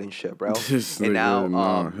Greek god and shit, bro. And now,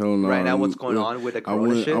 right now what's going on with the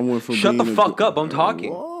corona shit? Shut the fuck up. I'm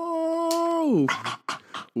talking. Whoa.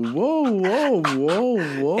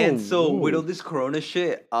 Whoa. And so with all this corona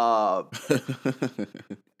shit, are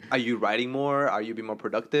you writing more? Are you being more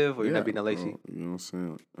productive? Or you're not being lazy? You know what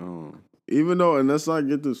I'm saying? Even though, and let's not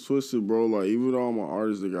get this twisted, bro. Like, even though I'm an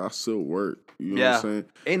artist, like, I still work. You know what I'm saying?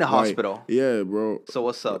 In a hospital. Yeah, bro. So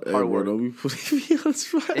what's up? Hey, Hard bro, work. Don't be putting me on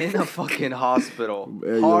spot. In a fucking hospital.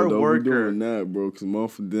 Hey, hard don't worker. Be doing that, bro. Because then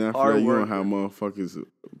after that, you don't have motherfuckers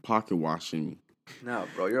pocket watching me. No,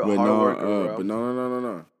 bro. You're a hard worker, bro. But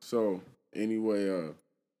no. So, anyway, you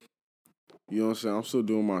know what I'm saying? I'm still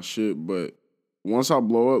doing my shit, but once I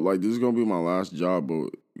blow up, like, this is going to be my last job, but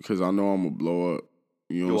because I know I'm going to blow up.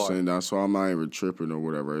 You know what I'm saying? That's why I'm not even tripping or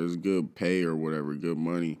whatever. It's good pay or whatever, good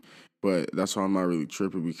money. But that's why I'm not really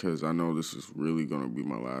tripping because I know this is really going to be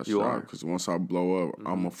my last job. Because once I blow up,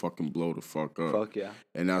 I'm going to fucking blow the fuck up. Fuck yeah.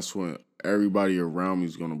 And that's when everybody around me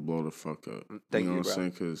is going to blow the fuck up. Thank you know you, what I'm bro. saying?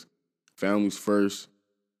 Because family's first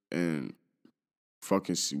and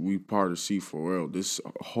fucking we part of C4L. This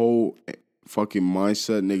whole fucking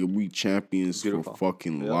mindset, nigga, we champions for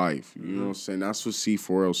fucking life. You know what I'm saying? That's what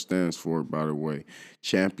C4L stands for, by the way.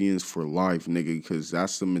 Champions for life, nigga, because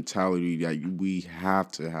that's the mentality that we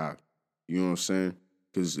have to have. You know what I'm saying?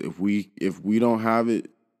 Because if we don't have it,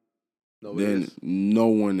 no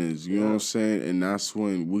one is. You know what I'm saying? And that's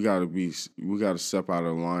when we gotta step out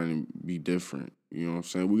of the line and be different. You know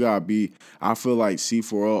what I'm saying? I feel like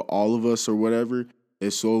C4L, all of us or whatever,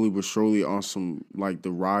 is slowly but surely on some, like, the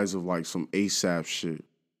rise of, like, some ASAP shit,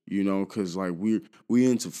 you know, because, like, we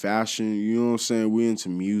into fashion, you know what I'm saying? We into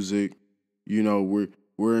music, you know,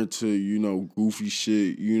 we're into, you know, goofy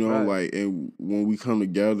shit, you know, like, and when we come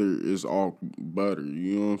together, it's all butter,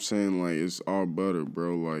 you know what I'm saying? Like, it's all butter,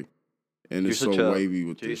 bro, like, and it's so wavy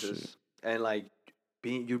with this shit. And, like,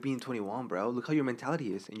 you're being 21, bro. Look how your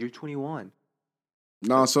mentality is, and you're 21.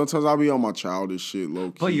 Nah, sometimes I'll be on my childish shit, low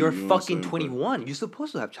key. But you're fucking 21. You're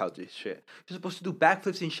supposed to have childish shit. You're supposed to do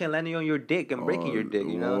backflips and shit, landing on your dick and breaking your dick.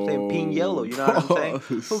 You know what I'm saying? Peeing yellow. You know what I'm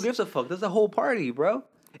saying? Who gives a fuck? That's the whole party, bro.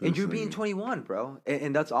 And This you're being nigga. 21, bro.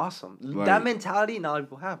 And that's awesome. Like- that mentality not a lot of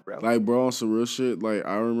people have, bro. Like, bro, on some real shit, like,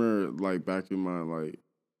 I remember, like, back in my, like,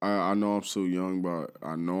 I know I'm still young,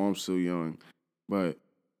 but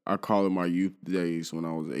I call it my youth days when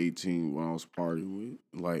I was 18, when I was partying with,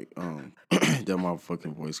 like, that my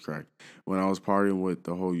fucking voice cracked. When I was partying with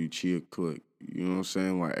the whole Uchia clique, you know what I'm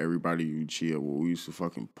saying? Like, everybody Uchia, well, we used to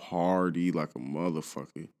fucking party like a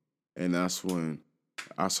motherfucker. And that's when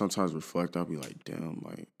I sometimes reflect, I'll be like, damn,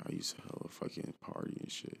 like, I used to hella fucking party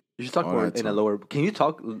and shit. You should talk all more that in a time. lower. Can you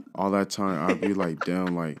talk? All that time, I'd be like,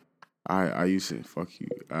 damn, like, I used to, fuck you.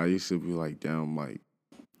 I used to be like, damn, like,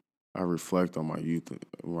 I reflect on my youth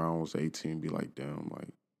when I was 18, be like, damn, like,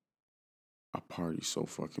 I party so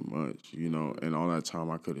fucking much, you know? And all that time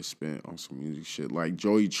I could have spent on some music shit. Like,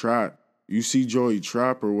 Joey Trap, you see Joey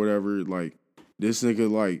Trap or whatever, like, this nigga,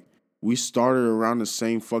 like, we started around the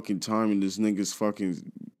same fucking time and this nigga's fucking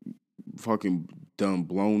done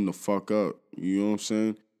blown the fuck up. You know what I'm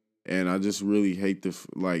saying? And I just really hate the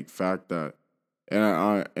fact that,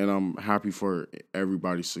 and I'm happy for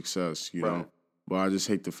everybody's success, you know. But I just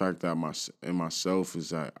hate the fact that myself is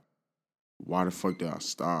that why the fuck did I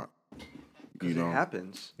stop? You know, it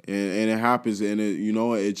happens. And it happens, and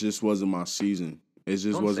it just wasn't my season. It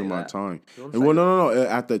just Don't wasn't say my that. time. Don't And say no.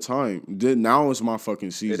 At the time, now it's my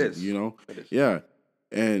fucking season. is. You know, It is. yeah.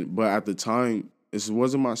 But at the time, it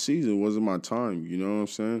wasn't my season. It wasn't my time. You know what I'm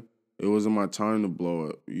saying? It wasn't my time to blow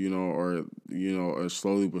up. You know, or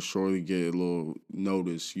slowly but surely get a little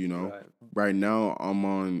notice. You know, right now I'm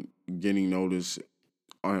on getting notice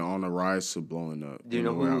on the rise to blowing up. Do you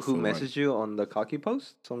know who messaged you on the cocky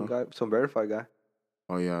post? Some guy, some verified guy.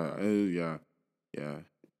 Oh yeah.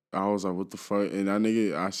 I was like, what the fuck? And that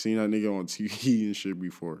nigga, I seen that nigga on TV and shit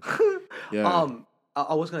before. Yeah.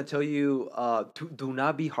 I was gonna tell you, do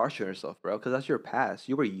not be harsh on yourself, bro, because that's your past.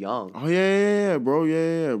 You were young. Oh yeah, bro.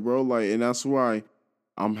 Yeah, bro. Like, and that's why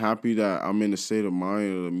I'm happy that I'm in the state of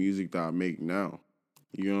mind of the music that I make now.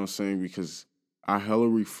 You know what I'm saying? Because I hella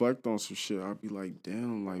reflect on some shit. I'd be like,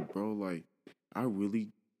 damn, like, bro, like, I really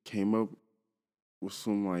came up with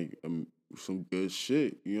some good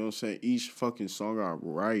shit. You know what I'm saying? Each fucking song I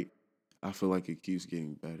write, I feel like it keeps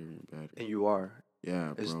getting better and better. And you are.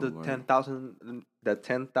 Yeah, it's bro. the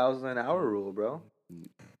 10,000 hour rule, bro.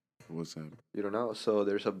 What's that? You don't know? So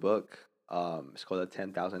there's a book. It's called the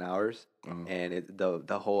 10,000 Hours, and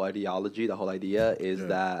the whole ideology, the whole idea is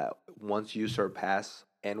that once you surpass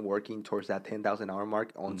and working towards that 10,000 hour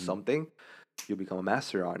mark on something, you become a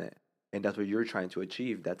master on it. And that's what you're trying to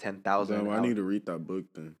achieve, that 10,000. Damn, I need to read that book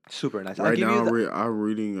then. Super nice. Right now,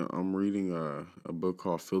 I'm reading a book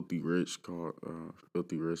called Filthy Rich,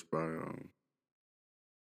 by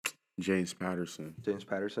James Patterson. James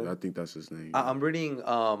Patterson. I think that's his name. I'm reading.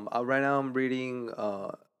 Right now I'm reading.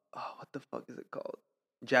 What the fuck is it called?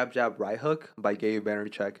 Jab Jab Right Hook by Gay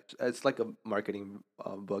Vaynerchuk. It's like a marketing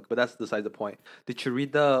book, but that's beside the point. Did you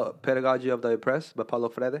read the Pedagogy of the Oppressed by Paulo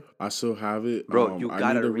Freire? I still have it, bro. You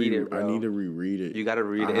gotta read it, bro. I need to reread it. You gotta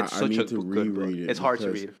read it. It's such a good book. It's hard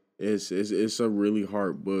to read. It's a really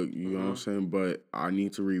hard book. You know what I'm saying? But I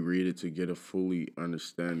need to reread it to get a fully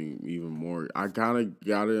understanding even more. I kind of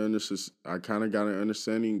got an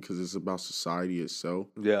understanding because it's about society itself.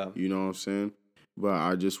 Yeah. You know what I'm saying? But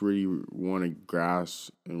I just really want to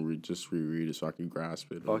grasp and just reread it so I can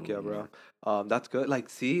grasp it. Fuck yeah, bro. That's good. Like,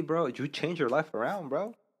 see, bro, you change your life around,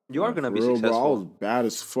 bro. You are gonna be real, successful. Bro, I was bad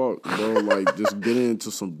as fuck, bro. Like, just getting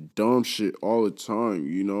into some dumb shit all the time,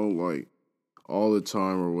 you know, like all the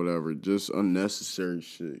time or whatever. Just unnecessary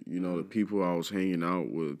shit. You know, the people I was hanging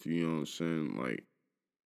out with, you know what I'm saying? Like,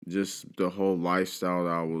 just the whole lifestyle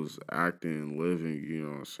that I was acting and living, you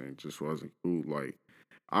know what I'm saying, just wasn't cool. Like,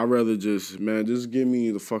 I'd rather just give me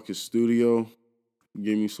the fucking studio,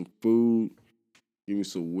 give me some food, give me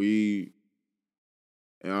some weed,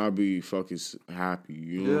 and I'll be fucking happy.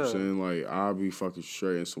 You know what I'm saying? Like, I'll be fucking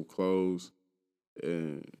straight in some clothes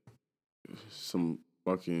and some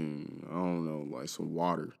fucking, I don't know, like some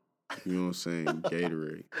water. You know what I'm saying?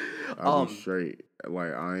 Gatorade. I'll be straight.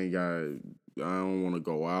 Like, I don't want to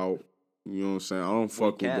go out. You know what I'm saying? I don't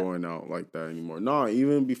fuck with going out like that anymore. No,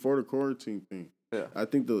 even before the quarantine thing. Yeah. I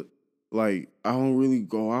think I don't really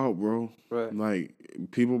go out, bro. Right. Like,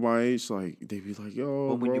 people my age, like, they be like, yo,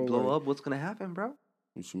 but when bro, you blow up, what's gonna happen, bro?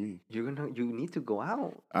 What you mean? You need to go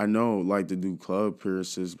out. I know, like, to do club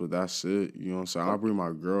appearances, but that's it. You know what I'm saying? I'll bring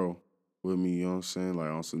my girl with me, you know what I'm saying? Like,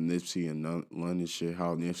 on some Nipsey and London shit.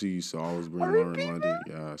 How Nipsey used to always bring her in London.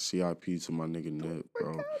 Yeah, CIP to my nigga Nip,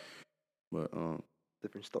 bro. But,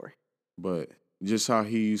 different story. But just how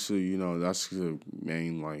he used to, you know, that's the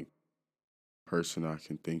main, like, person I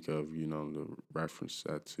can think of, you know, to reference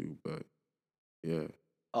that to. But, yeah.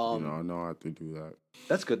 I know how to do that.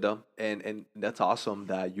 That's good though, and that's awesome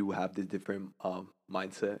that you have this different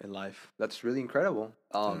mindset in life. That's really incredible.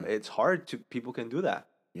 Yeah. It's hard to people can do that.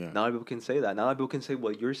 Yeah. Not a lot of people can say that. Not a lot of people can say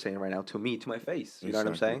what you're saying right now to me, to my face. You know what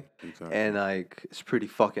I'm saying? Exactly. And like, it's pretty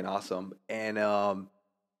fucking awesome. And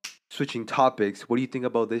switching topics, what do you think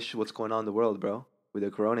about this? What's going on in the world, bro, with the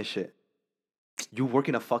corona shit? You work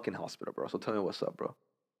in a fucking hospital, bro. So tell me what's up, bro.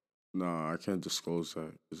 Nah, I can't disclose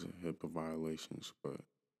that. It's a HIPAA violations, but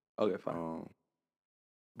Okay, fine.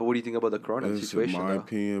 But what do you think about the corona it's situation, my though?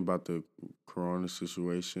 opinion about the corona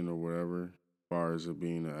situation or whatever. As far as it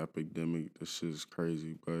being an epidemic, this shit is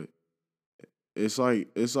crazy. But it's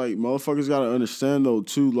like motherfuckers gotta understand though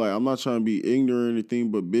too. Like I'm not trying to be ignorant or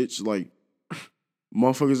anything, but bitch, like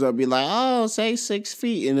motherfuckers that be like, oh, say 6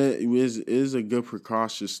 feet, and it is a good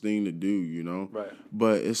precautious thing to do, you know. Right.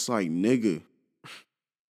 But it's like, nigga,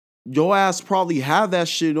 your ass probably have that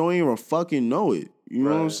shit, don't even fucking know it. You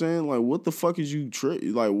know what I'm saying? Like, what the fuck is you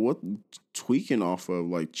like? What tweaking off of?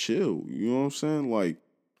 Like, chill. You know what I'm saying? Like,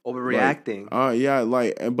 overreacting. Yeah,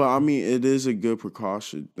 like, but I mean, it is a good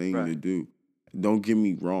precaution thing to do. Don't get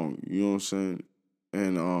me wrong. You know what I'm saying?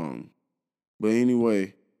 And but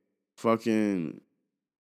anyway, fucking,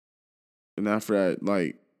 and after that,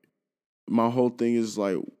 like, my whole thing is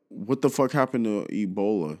like, what the fuck happened to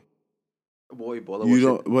Ebola? Boy, Ebola. You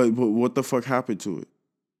don't. But what the fuck happened to it?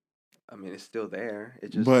 I mean, it's still there. It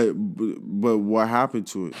just. But what happened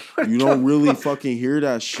to it? You don't really fucking hear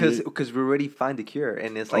that shit. Because we already find the cure,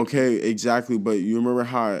 and it's like. Okay, exactly. But you remember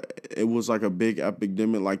how it was like a big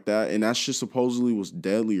epidemic like that, and that shit supposedly was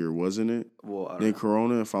deadlier, wasn't it? Well, I don't than know.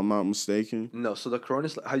 Corona, if I'm not mistaken. No, so the corona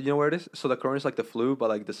is. How you know where it is? So the corona is like the flu, but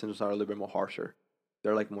like the symptoms are a little bit more harsher.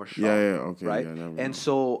 They're like more strong. Yeah, okay, right? yeah, never And know.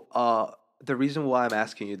 so the reason why I'm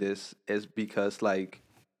asking you this is because like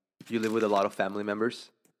you live with a lot of family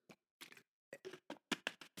members.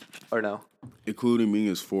 Or no? Including me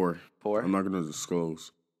is 4. 4? I'm not gonna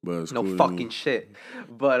disclose, but it's no fucking shit.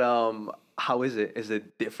 But how is it? Is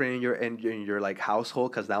it different in your like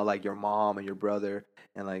household? Because now like your mom and your brother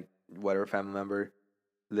and like whatever family member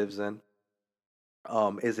lives in.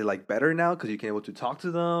 Is it like better now because you can able to talk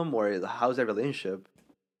to them, or how's that relationship?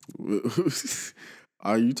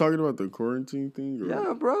 Are you talking about the quarantine thing? Or?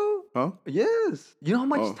 Yeah, bro. Huh? Yes. You know how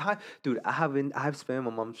much time, dude? I've spent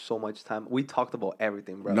with my mom so much time. We talked about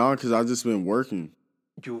everything, bro. No, because I just been working.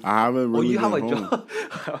 I haven't really been home. Job?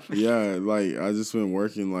 Yeah, like I just been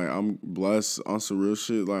working. Like I'm blessed on some real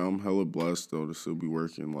shit. Like I'm hella blessed though to still be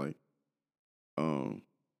working. Like,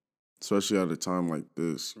 especially at a time like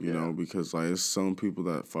this, you know, because like it's some people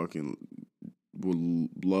that fucking would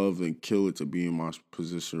love and kill it to be in my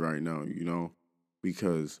position right now, you know,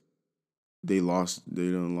 because they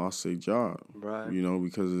done lost their job, right? You know,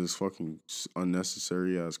 because of this fucking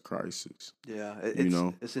unnecessary ass crisis. Yeah,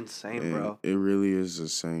 it's insane, and bro. it really is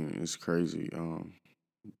insane. It's crazy.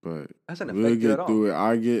 But Hasn't we'll affected you at get through all.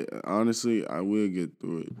 I will get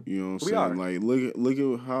through it. You know what I'm saying? Like look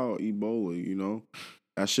at how Ebola, you know,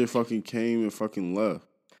 that shit fucking came and fucking left.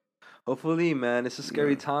 Hopefully, man, it's a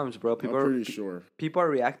scary times, bro. I'm pretty sure people are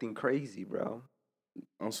reacting crazy, bro.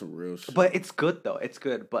 On some real shit. But it's good though. It's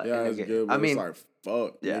good. But yeah, it's good. But I mean, it's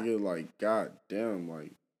like fuck, nigga. Like god damn,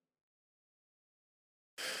 like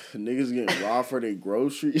niggas getting robbed for their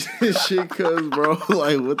groceries and shit. Cause bro,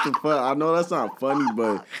 like what the fuck? I know that's not funny,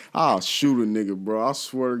 but I'll shoot a nigga, bro. I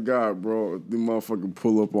swear to God, bro. If the motherfucker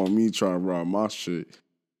pull up on me trying to rob my shit,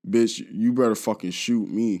 bitch, you better fucking shoot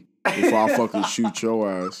me before I fucking shoot your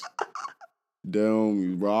ass.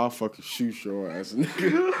 Damn, bro, I'll fucking shoot your ass,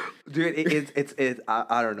 nigga. Dude, it's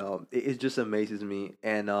I don't know. It just amazes me,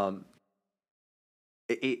 and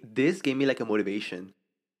this gave me like a motivation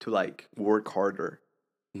to like work harder.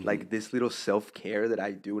 Mm-hmm. Like this little self-care that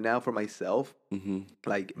I do now for myself,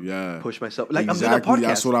 like push myself. Like exactly. I'm doing a podcast.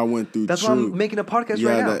 That's what I went through. That's why I'm making a podcast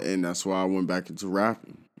right now. And that's why I went back into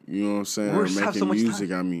rapping. You know what I'm saying? Or making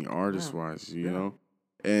music. I mean, artist-wise, you know.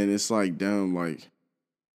 And it's like, damn, like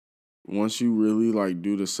once you really like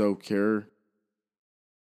do the self-care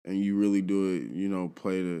and you really do it, you know,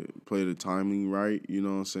 play the timing right. You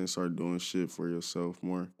know what I'm saying? Start doing shit for yourself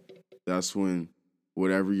more. That's when.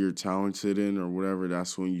 Whatever you're talented in or whatever,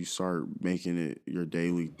 that's when you start making it your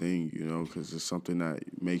daily thing, you know, because it's something that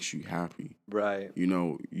makes you happy. Right. You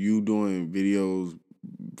know, you doing videos,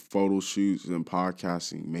 photo shoots, and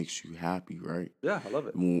podcasting makes you happy, right? Yeah, I love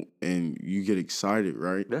it. And you get excited,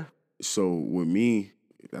 right? Yeah. So with me,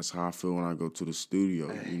 that's how I feel when I go to the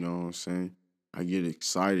studio, you know what I'm saying? I get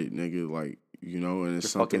excited, nigga, like, you know, and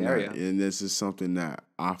it's something and this is something that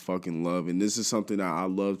I fucking love. And this is something that I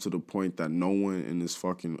love to the point that no one in this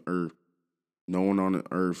fucking earth, no one on the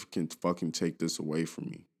earth can fucking take this away from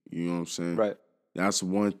me. You know what I'm saying? Right. That's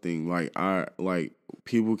one thing. Like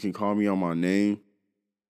people can call me on my name.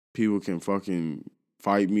 People can fucking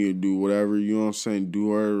fight me or do whatever, you know what I'm saying? Do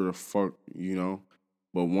whatever the fuck, you know?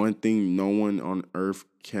 But one thing no one on earth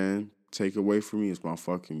can take away from me is my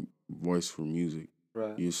fucking voice for music.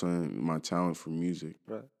 Right. You know what I'm saying? My talent for music.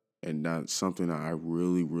 Right. And that's something that I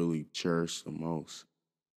really, really cherish the most.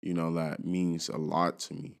 You know, that means a lot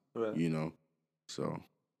to me. Right. You know? So,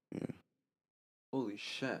 yeah. Holy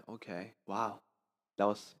shit. Okay. Wow.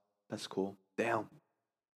 That's cool. Damn.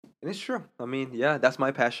 And it's true. I mean, yeah, that's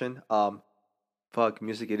my passion. Fuck,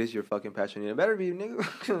 music, it is your fucking passion. It better be, nigga.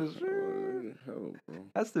 Hello, bro.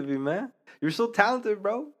 Has to be, man. You're so talented,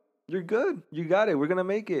 bro. You're good. You got it. We're gonna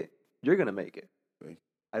make it. You're gonna make it.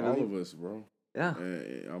 All of us, bro. Yeah.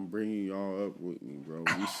 And I'm bringing y'all up with me, bro.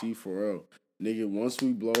 We C4L. Nigga, once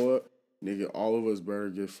we blow up, nigga, all of us better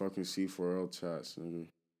get fucking C4L tats, nigga.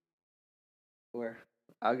 Where?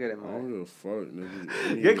 I'll get it, I don't man. give a fuck,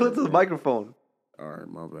 nigga. Get close to the microphone. All right,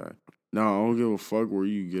 my bad. No, I don't give a fuck where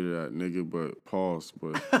you get it at, nigga, but pause,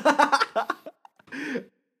 but...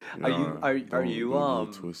 Are you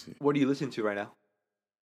twisted. what are you listening to right now?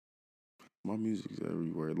 My music's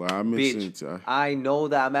everywhere. Like I mentioned, I know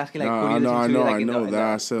that. I'm asking like nah, who do you listen to? I know that.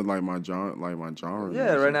 I said like my genre. Yeah,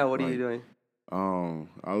 music. right now. What are you doing?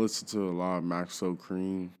 I listen to a lot of Maxo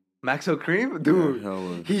Cream. Maxo Cream, dude.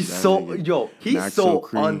 Yeah, he's so Maxo so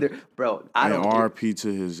Cream. under, bro. I don't. RP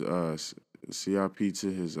to his CIP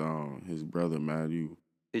to his brother Matthew.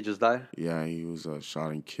 He just died. Yeah, he was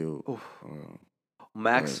shot and killed.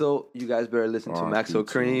 Maxo, you guys better listen to Maxo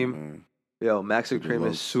Cream. Him, Yo, Maxo Cream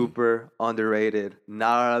is super underrated.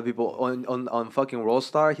 Not a lot of people on fucking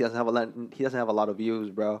Worldstar. He doesn't have a lot of views,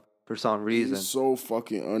 bro. For some reason. He's so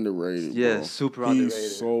fucking underrated, yeah, bro. super underrated.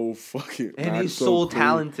 He's so fucking... And he's so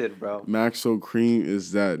talented, bro. Maxo Cream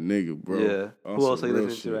is that nigga, bro. Yeah. Who else are you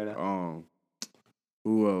listening to right now?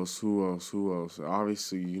 Who else?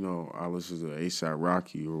 Obviously, you know, I listen to A$AP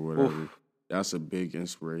Rocky or whatever. Oof. That's a big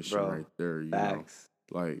inspiration right there, you Facts.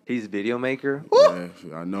 know. Like... He's video maker. Yeah,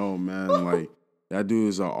 I know, man. Like, that dude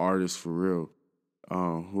is an artist for real.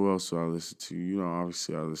 Who else do I listen to? You know,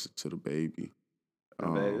 obviously, I listen to The Baby.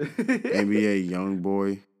 NBA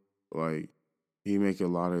Youngboy, like he make a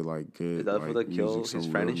lot of like good. Is that like, fool that killed his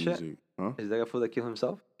friend and shit? Music. Huh? Is that a fool that killed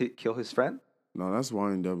himself? He killed his friend? No, that's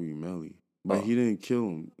YNW Melly, but he didn't kill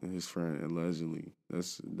him. His friend allegedly.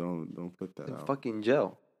 That's don't put that out. Fucking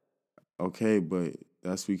jail. Okay, but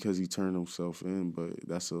that's because he turned himself in. But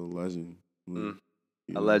that's a legend.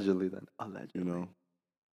 Allegedly, then allegedly. You know.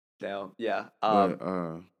 Damn. Yeah. But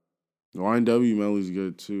YNW Melly's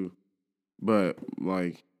good too. But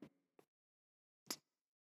like,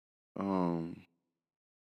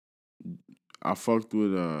 I fucked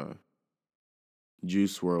with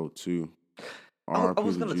Juice WRLD too. I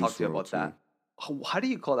was gonna talk to you about that. How do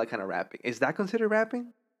you call that kind of rapping? Is that considered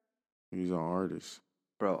rapping? He's an artist,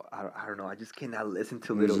 bro. I don't know. I just cannot listen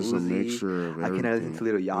to Lil Uzi. It's just a mixture of everything. I cannot listen to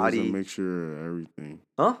Lil Yachty. It was a mixture of everything.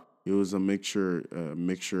 Huh? It was a mixture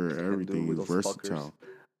of everything. He was versatile.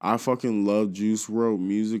 I fucking love Juice WRLD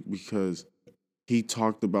music because he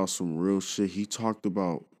talked about some real shit. He talked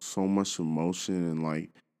about so much emotion and like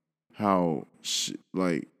how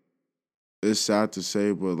like it's sad to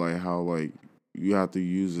say, but like how like you have to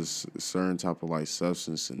use a certain type of like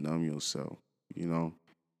substance to numb yourself, you know.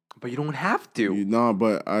 But you don't have to.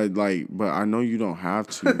 But I know you don't have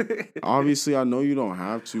to. Obviously, I know you don't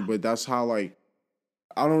have to, but that's how like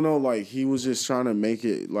I don't know. Like he was just trying to make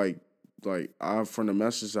it like from the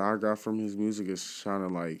message that I got from his music is trying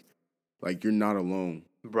to like you're not alone,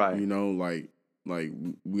 right? You know, like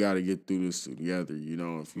we got to get through this together. You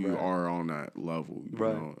know, if you are on that level, you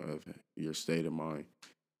know, of your state of mind.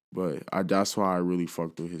 But that's why I really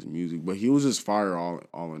fucked with his music. But he was just fire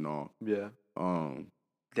all in all. Yeah.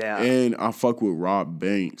 Damn. And I fuck with Rob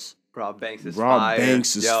Banks. Rob Banks is fire.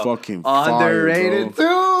 Banks is fucking fire, underrated bro.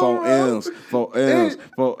 too. 4 M's.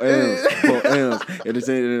 It is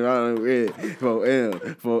around red. 4 M's.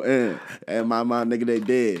 And my nigga, they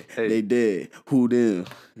dead. Hey. They dead. Who them?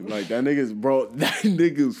 Like that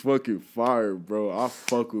nigga's fucking fire, bro. I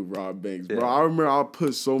fuck with Rob Banks, bro. I remember I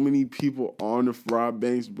put so many people on the Rob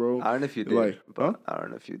Banks, bro. I don't know if you did. Like, huh? I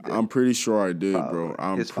don't know if you did. I'm pretty sure I did, bro.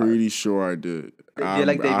 I'm pretty sure I did. Do you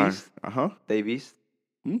like Dave East? Dave East?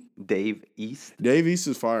 Dave East? Dave East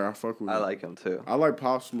is fire. I fuck with him. I like him too. I like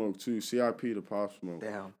Pop Smoke too. CIP to Pop Smoke.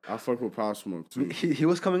 Damn. I fuck with Pop Smoke too. He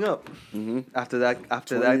was coming up after that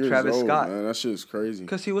Travis old, Scott. Man, that shit is crazy.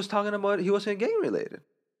 Because he was talking about he wasn't gang related.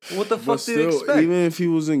 What the But fuck did you still, expect? even if he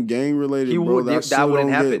was in gang related, He bro, would- that that still wouldn't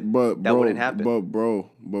don't happen. get. But That bro, wouldn't happen.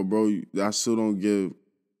 but bro, that still don't give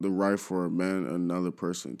the right for a man, another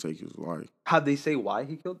person to take his life. How'd they say why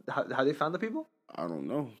he killed? How they found the people? I don't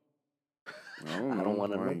know. I don't know. I don't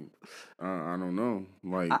want to like, know. I don't know.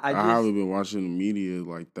 Like I I just- haven't been watching the media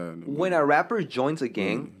like that. When a rapper joins a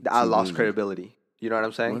gang, Really? I Too lost busy. credibility. You know what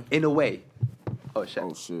I'm saying? What? In a way. Oh shit.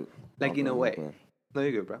 Oh shit. Like in a My way. bad. No,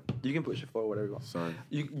 you're good, bro. You can push it forward, whatever you want. Sorry.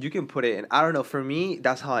 You can put it in. I don't know. For me,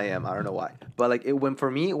 that's how I am. I don't know why. But like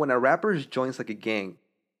when a rapper joins like a gang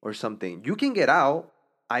or something, you can get out.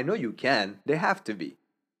 I know you can. They have to be.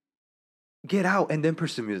 Get out and then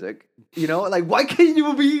pursue music. You know, like why can't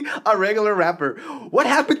you be a regular rapper? What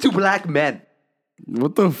happened to black men?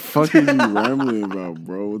 What the fuck are you rambling about,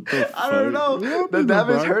 bro? What the fuck? I don't know. What The happened to damn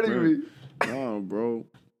is black hurting men? me. Nah, bro.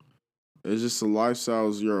 It's just a lifestyle,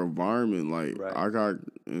 it's your environment. Like Right. I got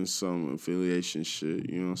in some affiliation shit,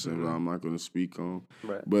 you know what I'm saying, that I'm not gonna speak on.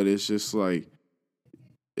 Right. But it's just like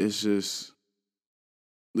it's just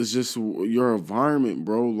your environment,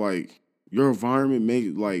 bro. Like your environment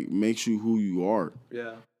makes you who you are.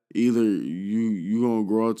 Yeah. Either you gonna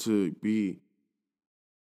grow up to be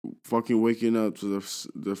fucking waking up to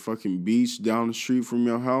the fucking beach down the street from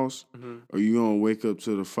your house, or you gonna wake up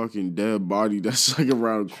to the fucking dead body that's like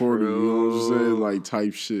around the corner, you know what I'm saying? Like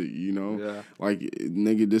type shit, you know? Yeah. Like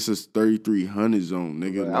nigga, this is 3300 zone,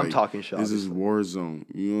 nigga. Right. Like, I'm talking shit. This is war zone.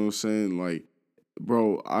 You know what I'm saying? Like,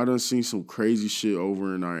 bro, I done seen some crazy shit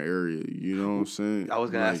over in our area. You know what I'm saying? I was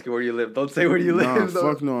gonna Like, ask you where you live. Don't say where you nah, live.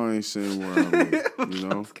 fuck no, I ain't saying where I live. You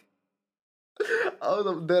know? I was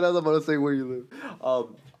about to say where you live.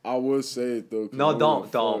 I would say it though. 'cause No, I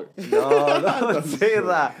don't. wanna No, fuck. don't say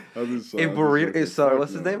that. If Burrito is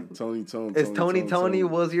what's his name? Tony. If Tony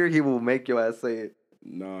was here, he will make your ass say it.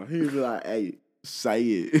 Nah, he was like, "Hey, say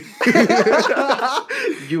it."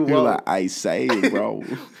 You He was won't. like, "I say it, bro."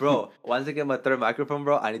 Bro, once I get my third microphone,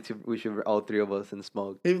 bro, we should all three of us and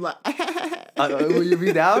smoke. He was like, Will you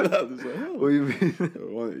be down? I was like, hell. Will you be?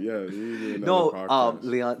 Yeah, we do another No, podcast.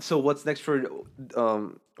 Leon. So what's next for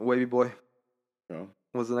Wavy Boy? Yeah.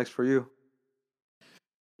 What's the next for you?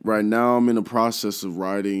 Right now, I'm in the process of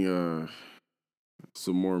writing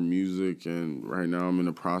some more music, and right now I'm in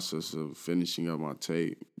the process of finishing up my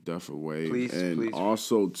tape, Death Away. Please.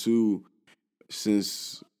 Also, too,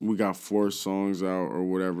 since we got 4 songs out or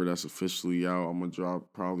whatever that's officially out, I'm going to drop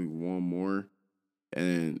probably one more,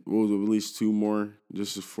 and we'll release 2 more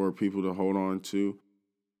just for people to hold on to,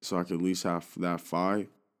 so I can at least have that 5.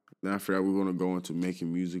 And after that, we're going to go into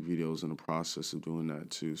making music videos in the process of doing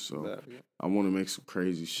that, too. So I want to make some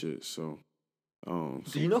crazy shit, so... do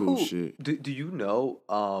you know cool who? Shit. Do you know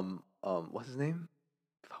what's his name?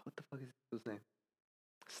 What the fuck is his name?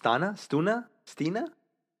 Stina? Stunner?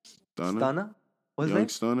 Stana? What's his Young name?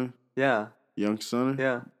 Stunner? Yeah. Young Stunner?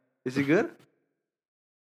 Yeah. Is he good?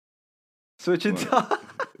 Switch it What? on.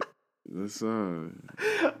 That's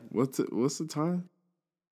what's the time?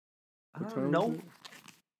 I What don't time know. is it?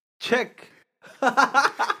 Check.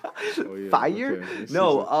 Oh, yeah. Fire? Okay.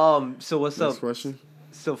 No. So what's Next up? question.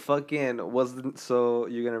 So so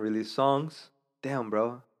you're gonna release songs? Damn,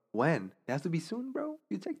 bro. When? It has to be soon, bro.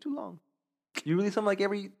 You take too long. You release them like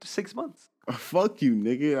every 6 months. Fuck you,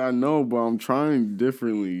 nigga. I know, but I'm trying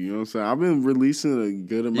differently. You know what I'm saying? I've been releasing a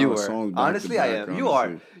good amount of songs. Back Honestly, to I back, am. You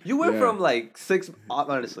are. You went Yeah. from like 6.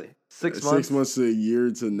 Honestly, 6 months. 6 months to a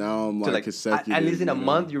year to now. I'm to like consecutive. at least in a you know?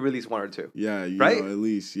 month, you release 1 or 2. Yeah, you Right? know, at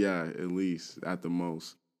least at the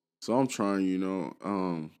most. So I'm trying,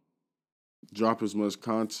 drop as much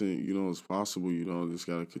content, as possible. Just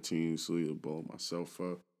gotta continuously blow myself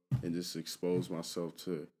up and just expose myself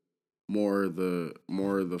to more of the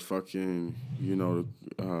fucking,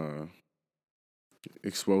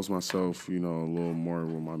 expose myself, a little more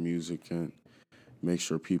with my music and make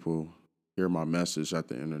sure people hear my message at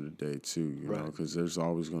the end of the day too, Right. because there's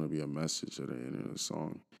always gonna be a message at the end of the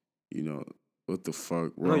song. What the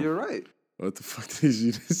fuck, bro? No, you're right. What the fuck did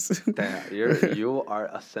you just say? Damn, you are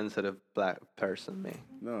a sensitive black person, man.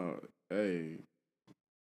 No, hey.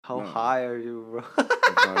 How No. high are you, bro?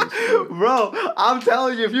 high as fuck. Bro, I'm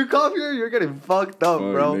telling you, if you come here, you're getting fucked up,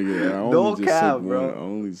 Fuck, bro. nigga, I only No just cap, took bro. one. I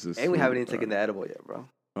only just And we haven't even took- taken the edible yet, bro.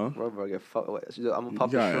 Huh? Bro, get fucked. Wait, I'm gonna You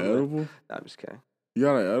pop got a an shroom. edible? Nah, I'm just kidding. You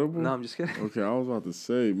got an edible? No, I'm just kidding. Okay, I was about to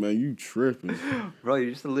say, man, you tripping. Bro,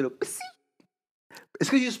 you're just a little. It's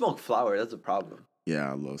because you smoke flower. That's the problem. Yeah,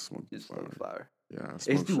 I love smoking You flower. smoke flower. Yeah, I It's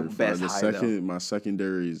smoke the straight best flower. high, though. My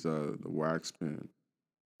secondary is the wax pen.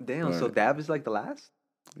 Damn, so But- dab is like the last?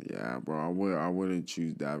 Yeah, bro, I wouldn't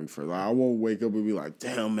choose dabbing first. Like, I won't wake up and be like,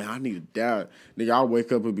 damn, man, I need a dab. Nigga, I'll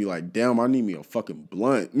wake up and be like, damn, I need me a fucking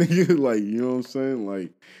blunt. Nigga, like, you know what I'm saying?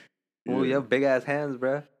 Like, yeah. Well, you have big ass hands,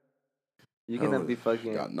 bruh. You Hella, cannot be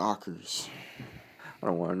fucking. got knockers. I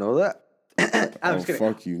don't want to know that. I'm just kidding.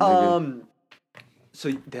 Fuck you, nigga. So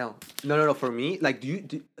damn. No. For me, like,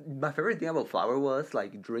 my favorite thing about flower was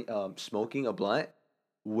like smoking a blunt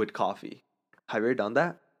with coffee. Have you ever done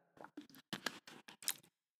that?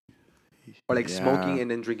 Or like smoking and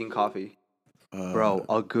then drinking coffee. Bro,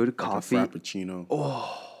 a good coffee. Like a frappuccino.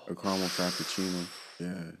 Oh. A caramel frappuccino.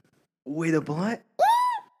 Yeah. With a blunt?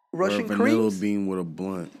 Russian or a vanilla creams? bean with a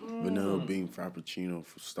blunt. Vanilla bean frappuccino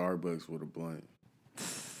from Starbucks with a blunt.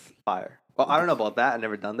 Fire. Well, I don't know about that. I've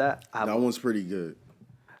never done that. That one's pretty good.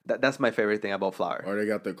 That's my favorite thing about flour. Or they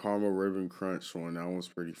got the caramel ribbon crunch one. That one's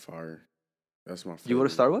pretty fire. That's my favorite. You go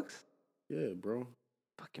to Starbucks? Yeah, bro.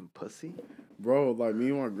 Fucking pussy. Bro, like me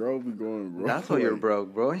and my girl be going, bro. That's why you're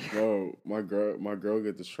broke, bro. Bro, my girl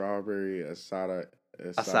get the strawberry acai.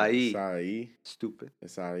 Stupid.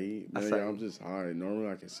 Acai. Man, Acai. yeah, I'm just high.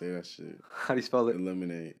 Normally I can say that shit. How do you spell it?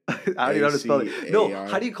 Eliminate. I don't even know how to spell it. No,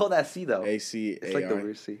 how do you call that C though? A-C-A-I. It's like the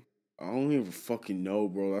weird C. I don't even fucking know,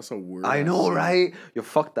 bro. That's a word. I know, right? You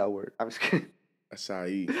fuck that word. I'm just kidding.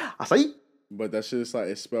 Acai. Acai? But that shit is like,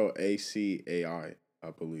 it's spelled A-C-A-I,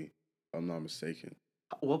 I believe. If I'm not mistaken.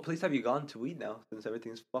 What place have you gone to eat now since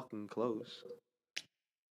everything's fucking closed?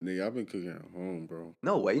 Nigga, I've been cooking at home, bro.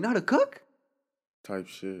 No way. You know how to cook? Type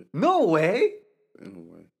shit. No way. In a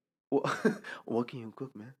way. What can you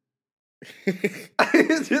cook, man?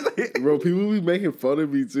 Bro, people be making fun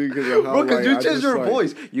of me too because of how, bro, because like, you change your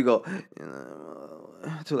voice. You go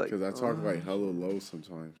to like, because I talk like hella low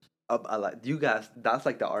sometimes. I like you guys. That's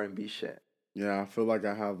like the R&B shit. Yeah, I feel like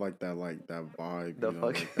I have like that vibe. The you know,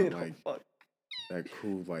 fucking like that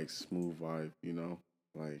cool, like smooth vibe. You know,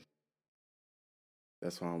 like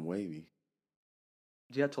that's why I'm wavy.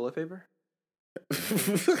 Do you have toilet paper?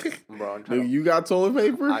 Bro, Dude, you got toilet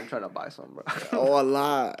paper? I'm trying to buy some, bro. Oh, a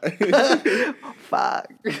lot. Fuck.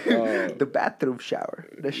 The bathroom shower.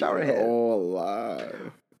 The shower head. Oh, a lot.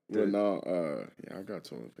 But no, yeah, I got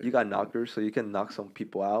toilet paper. You got knockers, so you can knock some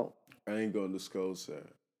people out. I ain't gonna disclose that.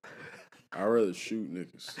 I'd rather shoot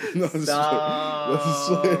niggas. No, That's dark.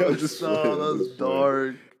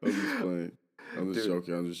 I'm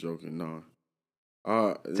just joking. Nah.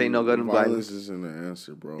 Say no gun violence isn't the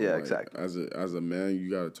answer, bro. Yeah, like, exactly. As a man, you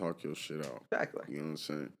gotta talk your shit out. Exactly. You know what I'm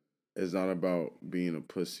saying? It's not about being a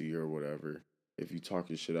pussy or whatever. If you talk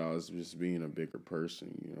your shit out, it's just being a bigger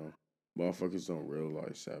person, you know? Motherfuckers don't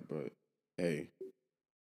realize that, but hey.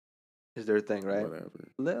 It's their thing, right?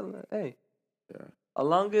 Whatever. Hey. Yeah. As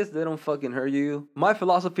long as they don't fucking hurt you. My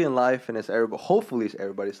philosophy in life, and hopefully it's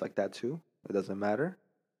everybody's like that too. It doesn't matter.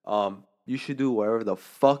 You should do whatever the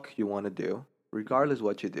fuck you want to do, regardless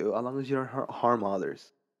what you do, as long as you don't harm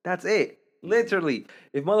others. That's it. Literally.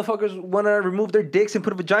 If motherfuckers want to remove their dicks and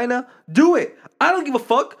put a vagina, do it. I don't give a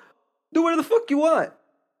fuck. Do whatever the fuck you want.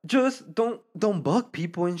 Just don't bug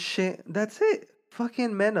people and shit. That's it.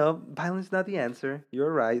 Fucking man up. Violence not the answer.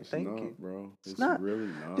 You're right. Thank you. Bro. It's not. Really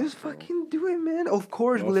not. Just fucking do it, man. Of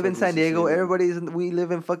course, we live in San Diego. We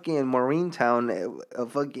live in fucking Marine Town.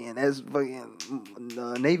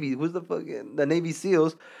 Navy. Who's the Navy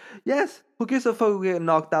SEALs? Yes. Who gives a fuck? We get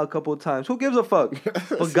knocked out a couple of times. Who gives a fuck?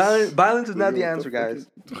 But violence is not the answer, guys.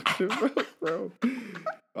 Bro.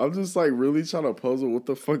 I'm just like really trying to puzzle. What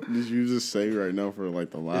the fuck did you just say right now for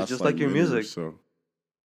like the last? It's just like your music. So.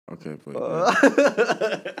 Okay, but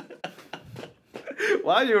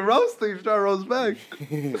why are you roasting? You're trying to roast back.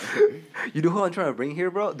 You know who I'm trying to bring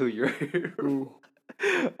here, bro? Dude, you're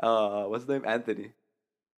what's his name? Anthony.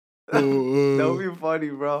 That would be funny,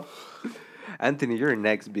 bro. Anthony, you're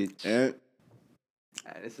next, bitch. Ant.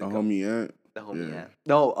 The homie Ant. The homie Ant.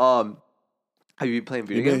 No, have you been playing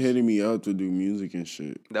video games? He been hitting me up to do music and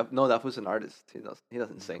shit. That fool's an artist. He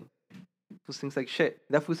doesn't sing. Fool sings like shit.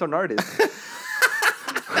 That fool's an artist.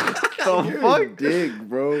 The fuck, dick,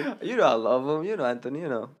 bro. You know I love him. You know Anthony. You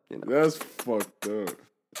know. That's fucked up.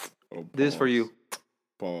 Oh, this is for you.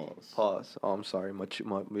 Pause. Oh, I'm sorry, my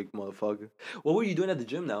big motherfucker. What were you doing at the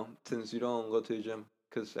gym now? Since you don't go to the gym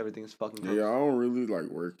because everything's fucking closed. Yeah, I don't really like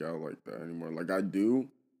work out like that anymore. Like I do,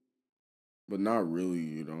 but not really.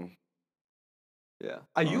 You know. Yeah.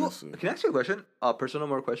 Are honestly. Can I ask you a question?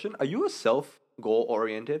 More question. Are you a goal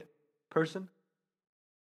oriented person?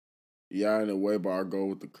 Yeah, in a way, but I go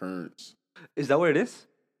with the currents. Is that what it is?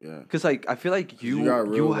 Yeah. Because like I feel like you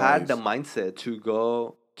had the mindset to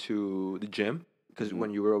go to the gym because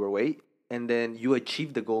when you were overweight, and then you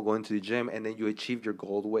achieved the goal going to the gym, and then you achieved your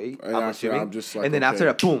goal weight. I'm assuming. I'm just like, and then after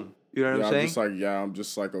that, boom, You know what I'm saying? I'm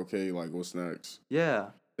just like, okay, like, what's next? Yeah.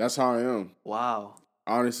 That's how I am. Wow.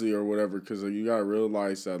 Honestly, or whatever, because you gotta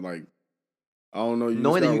realize that, like, I don't know, you just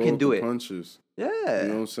Knowing that gotta you roll can with do the it. punches. Yeah. You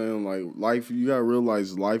know what I'm saying? Like, life, you gotta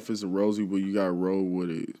realize life isn't rosy, but you gotta roll with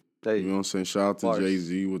it. Hey, You know what I'm saying? Shout out to bars.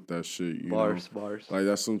 Jay-Z with that shit, you know? Bars. Like,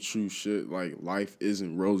 that's some true shit. Like, life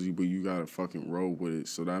isn't rosy, but you gotta fucking roll with it.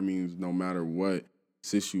 So that means no matter what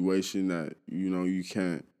situation that, you know, you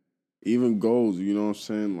can't, even goals, you know what I'm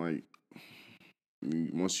saying? Like,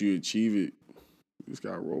 once you achieve it, you just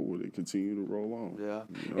gotta roll with it. Continue to roll on. Yeah.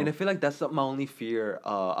 You know? And I feel like that's my only fear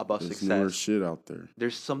about There's success. newer shit out there.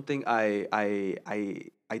 There's something I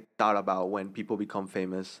thought about when people become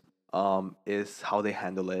famous, is how they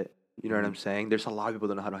handle it. You know what I'm saying? There's a lot of people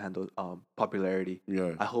that know how to handle popularity.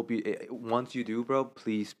 Yeah. I hope once you do, bro,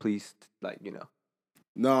 please, like, you know.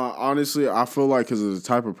 No, honestly, I feel like because of the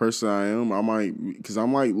type of person I am, I might, because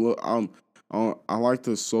I'm like, look, I like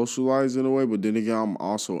to socialize in a way, but then again, I'm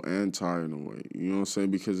also anti in a way. You know what I'm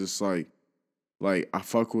saying? Because it's like I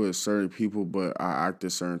fuck with certain people, but I act a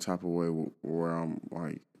certain type of way where I'm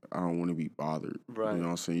like, I don't want to be bothered. Right. You know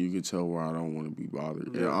what I'm saying? You can tell where I don't want to be bothered.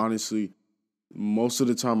 Yeah. And honestly, most of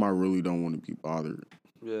the time, I really don't want to be bothered.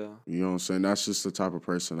 Yeah. You know what I'm saying? That's just the type of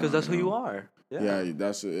person I am. Because that's who you are. Yeah,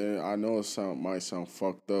 that's it. And I know might sound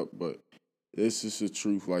fucked up, but it's just the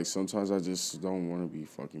truth. Like sometimes I just don't want to be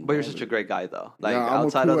fucking. But you're such a great guy, though. Like yeah, I'm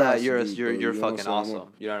outside a of cool that, dude, you're fucking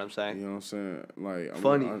awesome. You know what I'm saying? You know what I'm saying? Like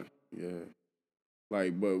Funny. yeah.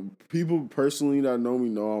 Like, but people personally that know me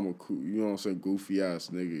know I'm a cool, you know what I'm saying, goofy ass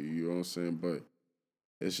nigga. You know what I'm saying? But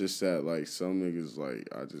it's just that like some niggas like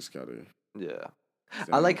I just gotta. Yeah.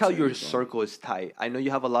 I like how your circle on. is tight. I know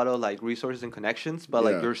you have a lot of like resources and connections, but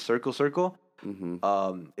like your circle,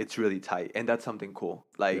 it's really tight, and that's something cool.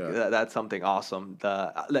 Like that's something awesome.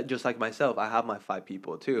 Just like myself, I have my 5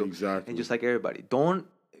 people too, Exactly. and just like everybody,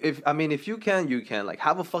 if you can like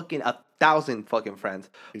have 1,000 fucking friends.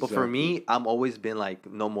 But for me, I'm always been like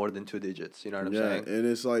no more than 2 digits. You know what I'm saying? Yeah, and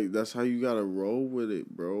it's like that's how you gotta roll with it,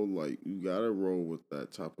 bro. Like you gotta roll with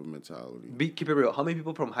that type of mentality. Keep it real. How many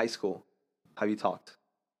people from high school have you talked?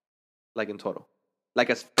 Like in total,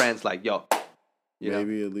 like as friends, like yo,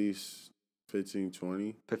 maybe at least 15,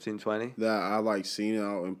 20. 15, 20? That I like seen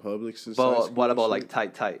out in public since But high school. what about like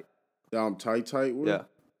tight? That I'm tight with? Yeah.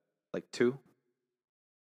 Like 2?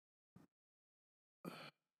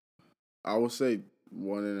 I would say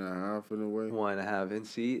 1.5 in a way. 1.5. And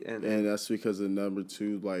see, and that's because of number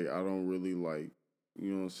 2, like I don't really like,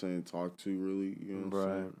 you know what I'm saying, talk to really, you know what I'm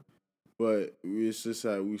saying? But it's just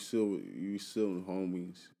that we still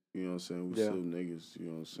homies, you know what I'm saying? We still niggas, you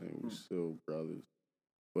know what I'm saying? We still brothers.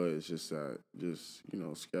 But it's just that, you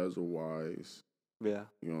know, schedule wise. Yeah.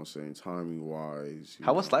 You know what I'm saying? Timing wise.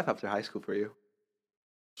 How was life after high school for you?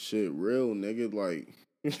 Shit, real, nigga. Like,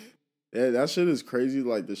 yeah, that shit is crazy.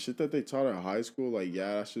 Like, the shit that they taught at high school, like,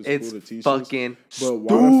 yeah, that shit's cool to teach us. It's fucking But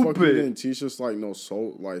why the fuck you didn't teach us, like,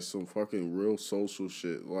 like, some fucking real social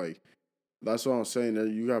shit? Like, that's what I'm saying. There,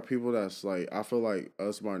 you got people that's, like, I feel like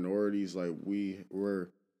us minorities, like, we're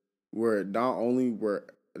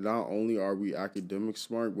not only are we academic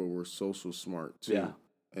smart, but we're social smart too. Yeah.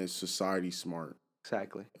 And society smart.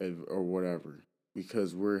 Exactly. Or whatever.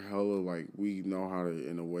 Because we're hella like we know how to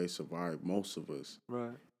in a way survive, most of us.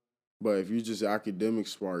 Right. But if you're just academic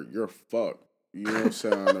smart, you're fucked. You know what I'm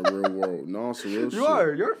saying? In the real world. No, it's real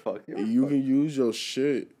shit. You're fucked. You can use your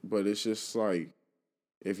shit, but it's just like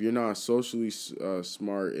if you're not socially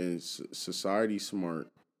smart and society smart,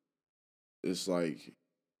 it's like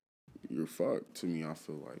you're fucked to me, I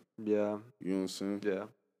feel like. Yeah. You know what I'm saying? Yeah.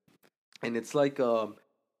 And it's like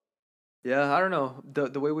yeah, I don't know.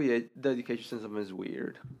 The way the education system is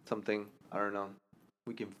weird. Something I don't know.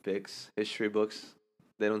 We can fix history books.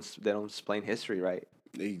 They don't explain history right.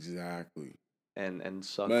 Exactly. And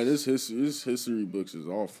sucks. Man, this history books is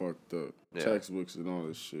all fucked up. Yeah. Textbooks and all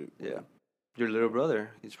this shit. Yeah. Your little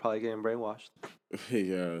brother, he's probably getting brainwashed.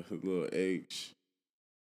 Yeah, little H.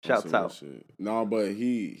 Shouts out. Shit. No, but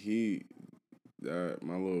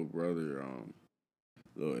my little brother,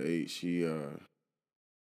 little H, he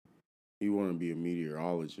want to be a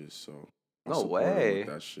meteorologist, so I support him with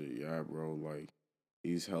that shit. Yeah, bro, like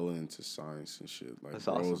he's hella into science and shit. Like, that's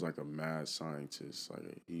bro awesome. Is like a mad scientist.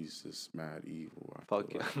 Like he's just mad evil.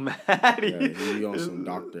 Fucking like. Mad evil. Yeah, he on some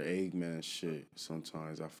Dr. Eggman shit.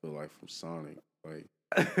 Sometimes I feel like from Sonic, like.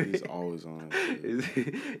 He's always on that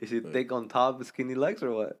shit. Is he thick on top, skinny legs,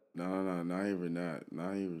 or what? No, not even that.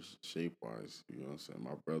 Not even shape wise. You know what I'm saying?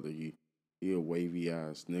 My brother, he a wavy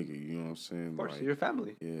ass nigga. You know what I'm saying? Of course, like, your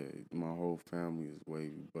family. Yeah, my whole family is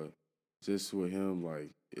wavy. But just with him, like,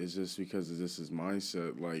 it's just because of this his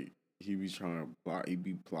mindset. Like, he be trying to plot. He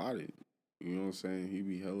be plotting. You know what I'm saying? He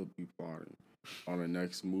be hella be plotting on the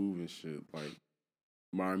next move and shit. Like,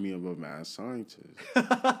 remind me of a mad scientist.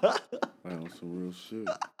 Like, on some real shit.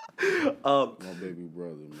 My baby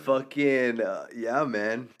brother, man. Fucking, yeah,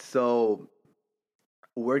 man. So,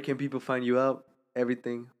 where can people find you out?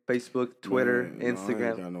 Everything. Facebook, Twitter, Man, Instagram. I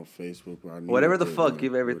ain't got no Facebook. But I need Whatever the to get fuck, on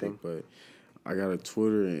give everything. Twitter, but I got a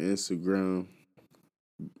Twitter and Instagram.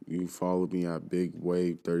 You follow me at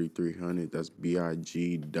BIGWAVE3300. That's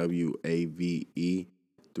BIGWAVE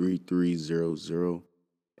 3300.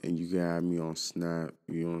 And you can add me on Snap.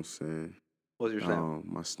 You know what I'm saying? What's your Snap?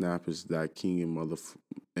 My Snap is that King and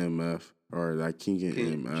MF or that King and Can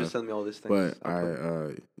you MF. just send me all these things?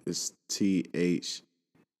 But it's THATKINGINMF.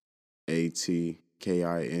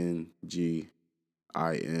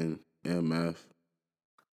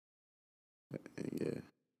 Yeah.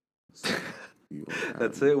 So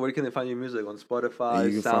That's it. Where can they find your music? On Spotify,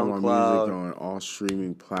 and you can SoundCloud? find my music on all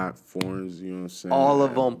streaming platforms. You know what I'm saying? All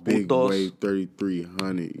of them, Big putos. Wave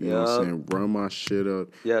 3300. You know what I'm saying? Run my shit up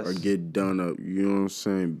or get done up. You know what I'm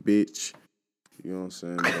saying? Bitch. You know what I'm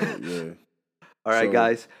saying? But, yeah. All right,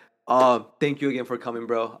 guys. Thank you again for coming,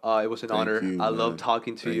 bro. It was an honor. I love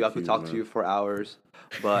talking to you. I could talk to you for hours,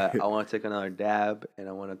 but I want to take another dab and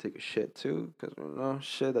I want to take a shit too, because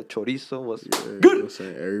shit, that chorizo was good. You know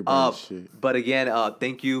saying? Everybody's shit. But again,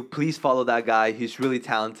 thank you. Please follow that guy. He's really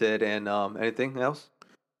talented. And anything else?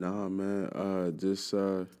 Nah, man. Just you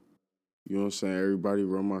know what I'm saying? Everybody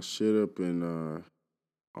run my shit up, and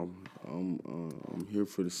I'm here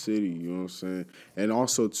for the city, you know what I'm saying? And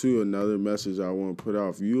also, too, another message I want to put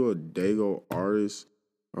out. If you a Dago artist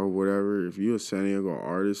or whatever, if you a San Diego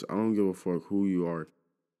artist, I don't give a fuck who you are.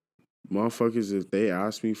 Motherfuckers, if they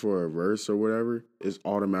ask me for a verse or whatever, it's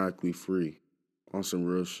automatically free on some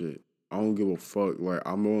real shit. I don't give a fuck. Like,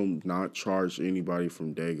 I'm going to not charge anybody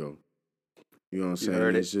from Dago. You know what I'm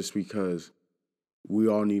saying? It's just because we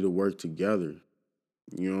all need to work together.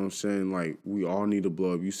 You know what I'm saying? Like, we all need to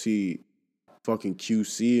blow up. You see fucking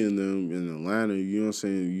QC in them in Atlanta, you know what I'm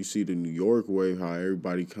saying? You see the New York wave, how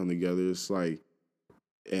everybody come together. It's like,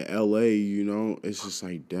 in LA, you know, it's just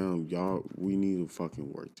like, damn, y'all, we need to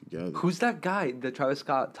fucking work together. Who's that guy? The Travis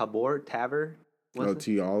Scott Taver?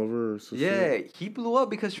 T. Oliver or some shit? He blew up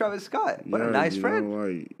because Travis Scott. What a nice friend.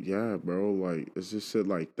 Like, yeah, bro. Like, it's just shit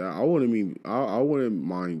like that. I wouldn't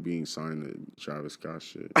mind being signed to Travis Scott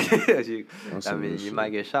shit. You might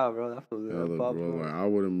get shot, bro. That was bro. Like, I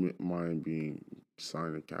wouldn't mind being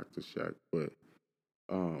signed to Cactus Jack, but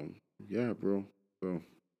yeah, bro. So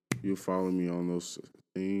you follow me on those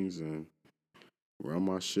things and run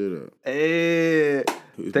my shit up. Hey,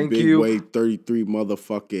 thank Big you. Wave 33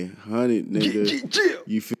 motherfucking 100, nigga.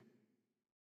 You feel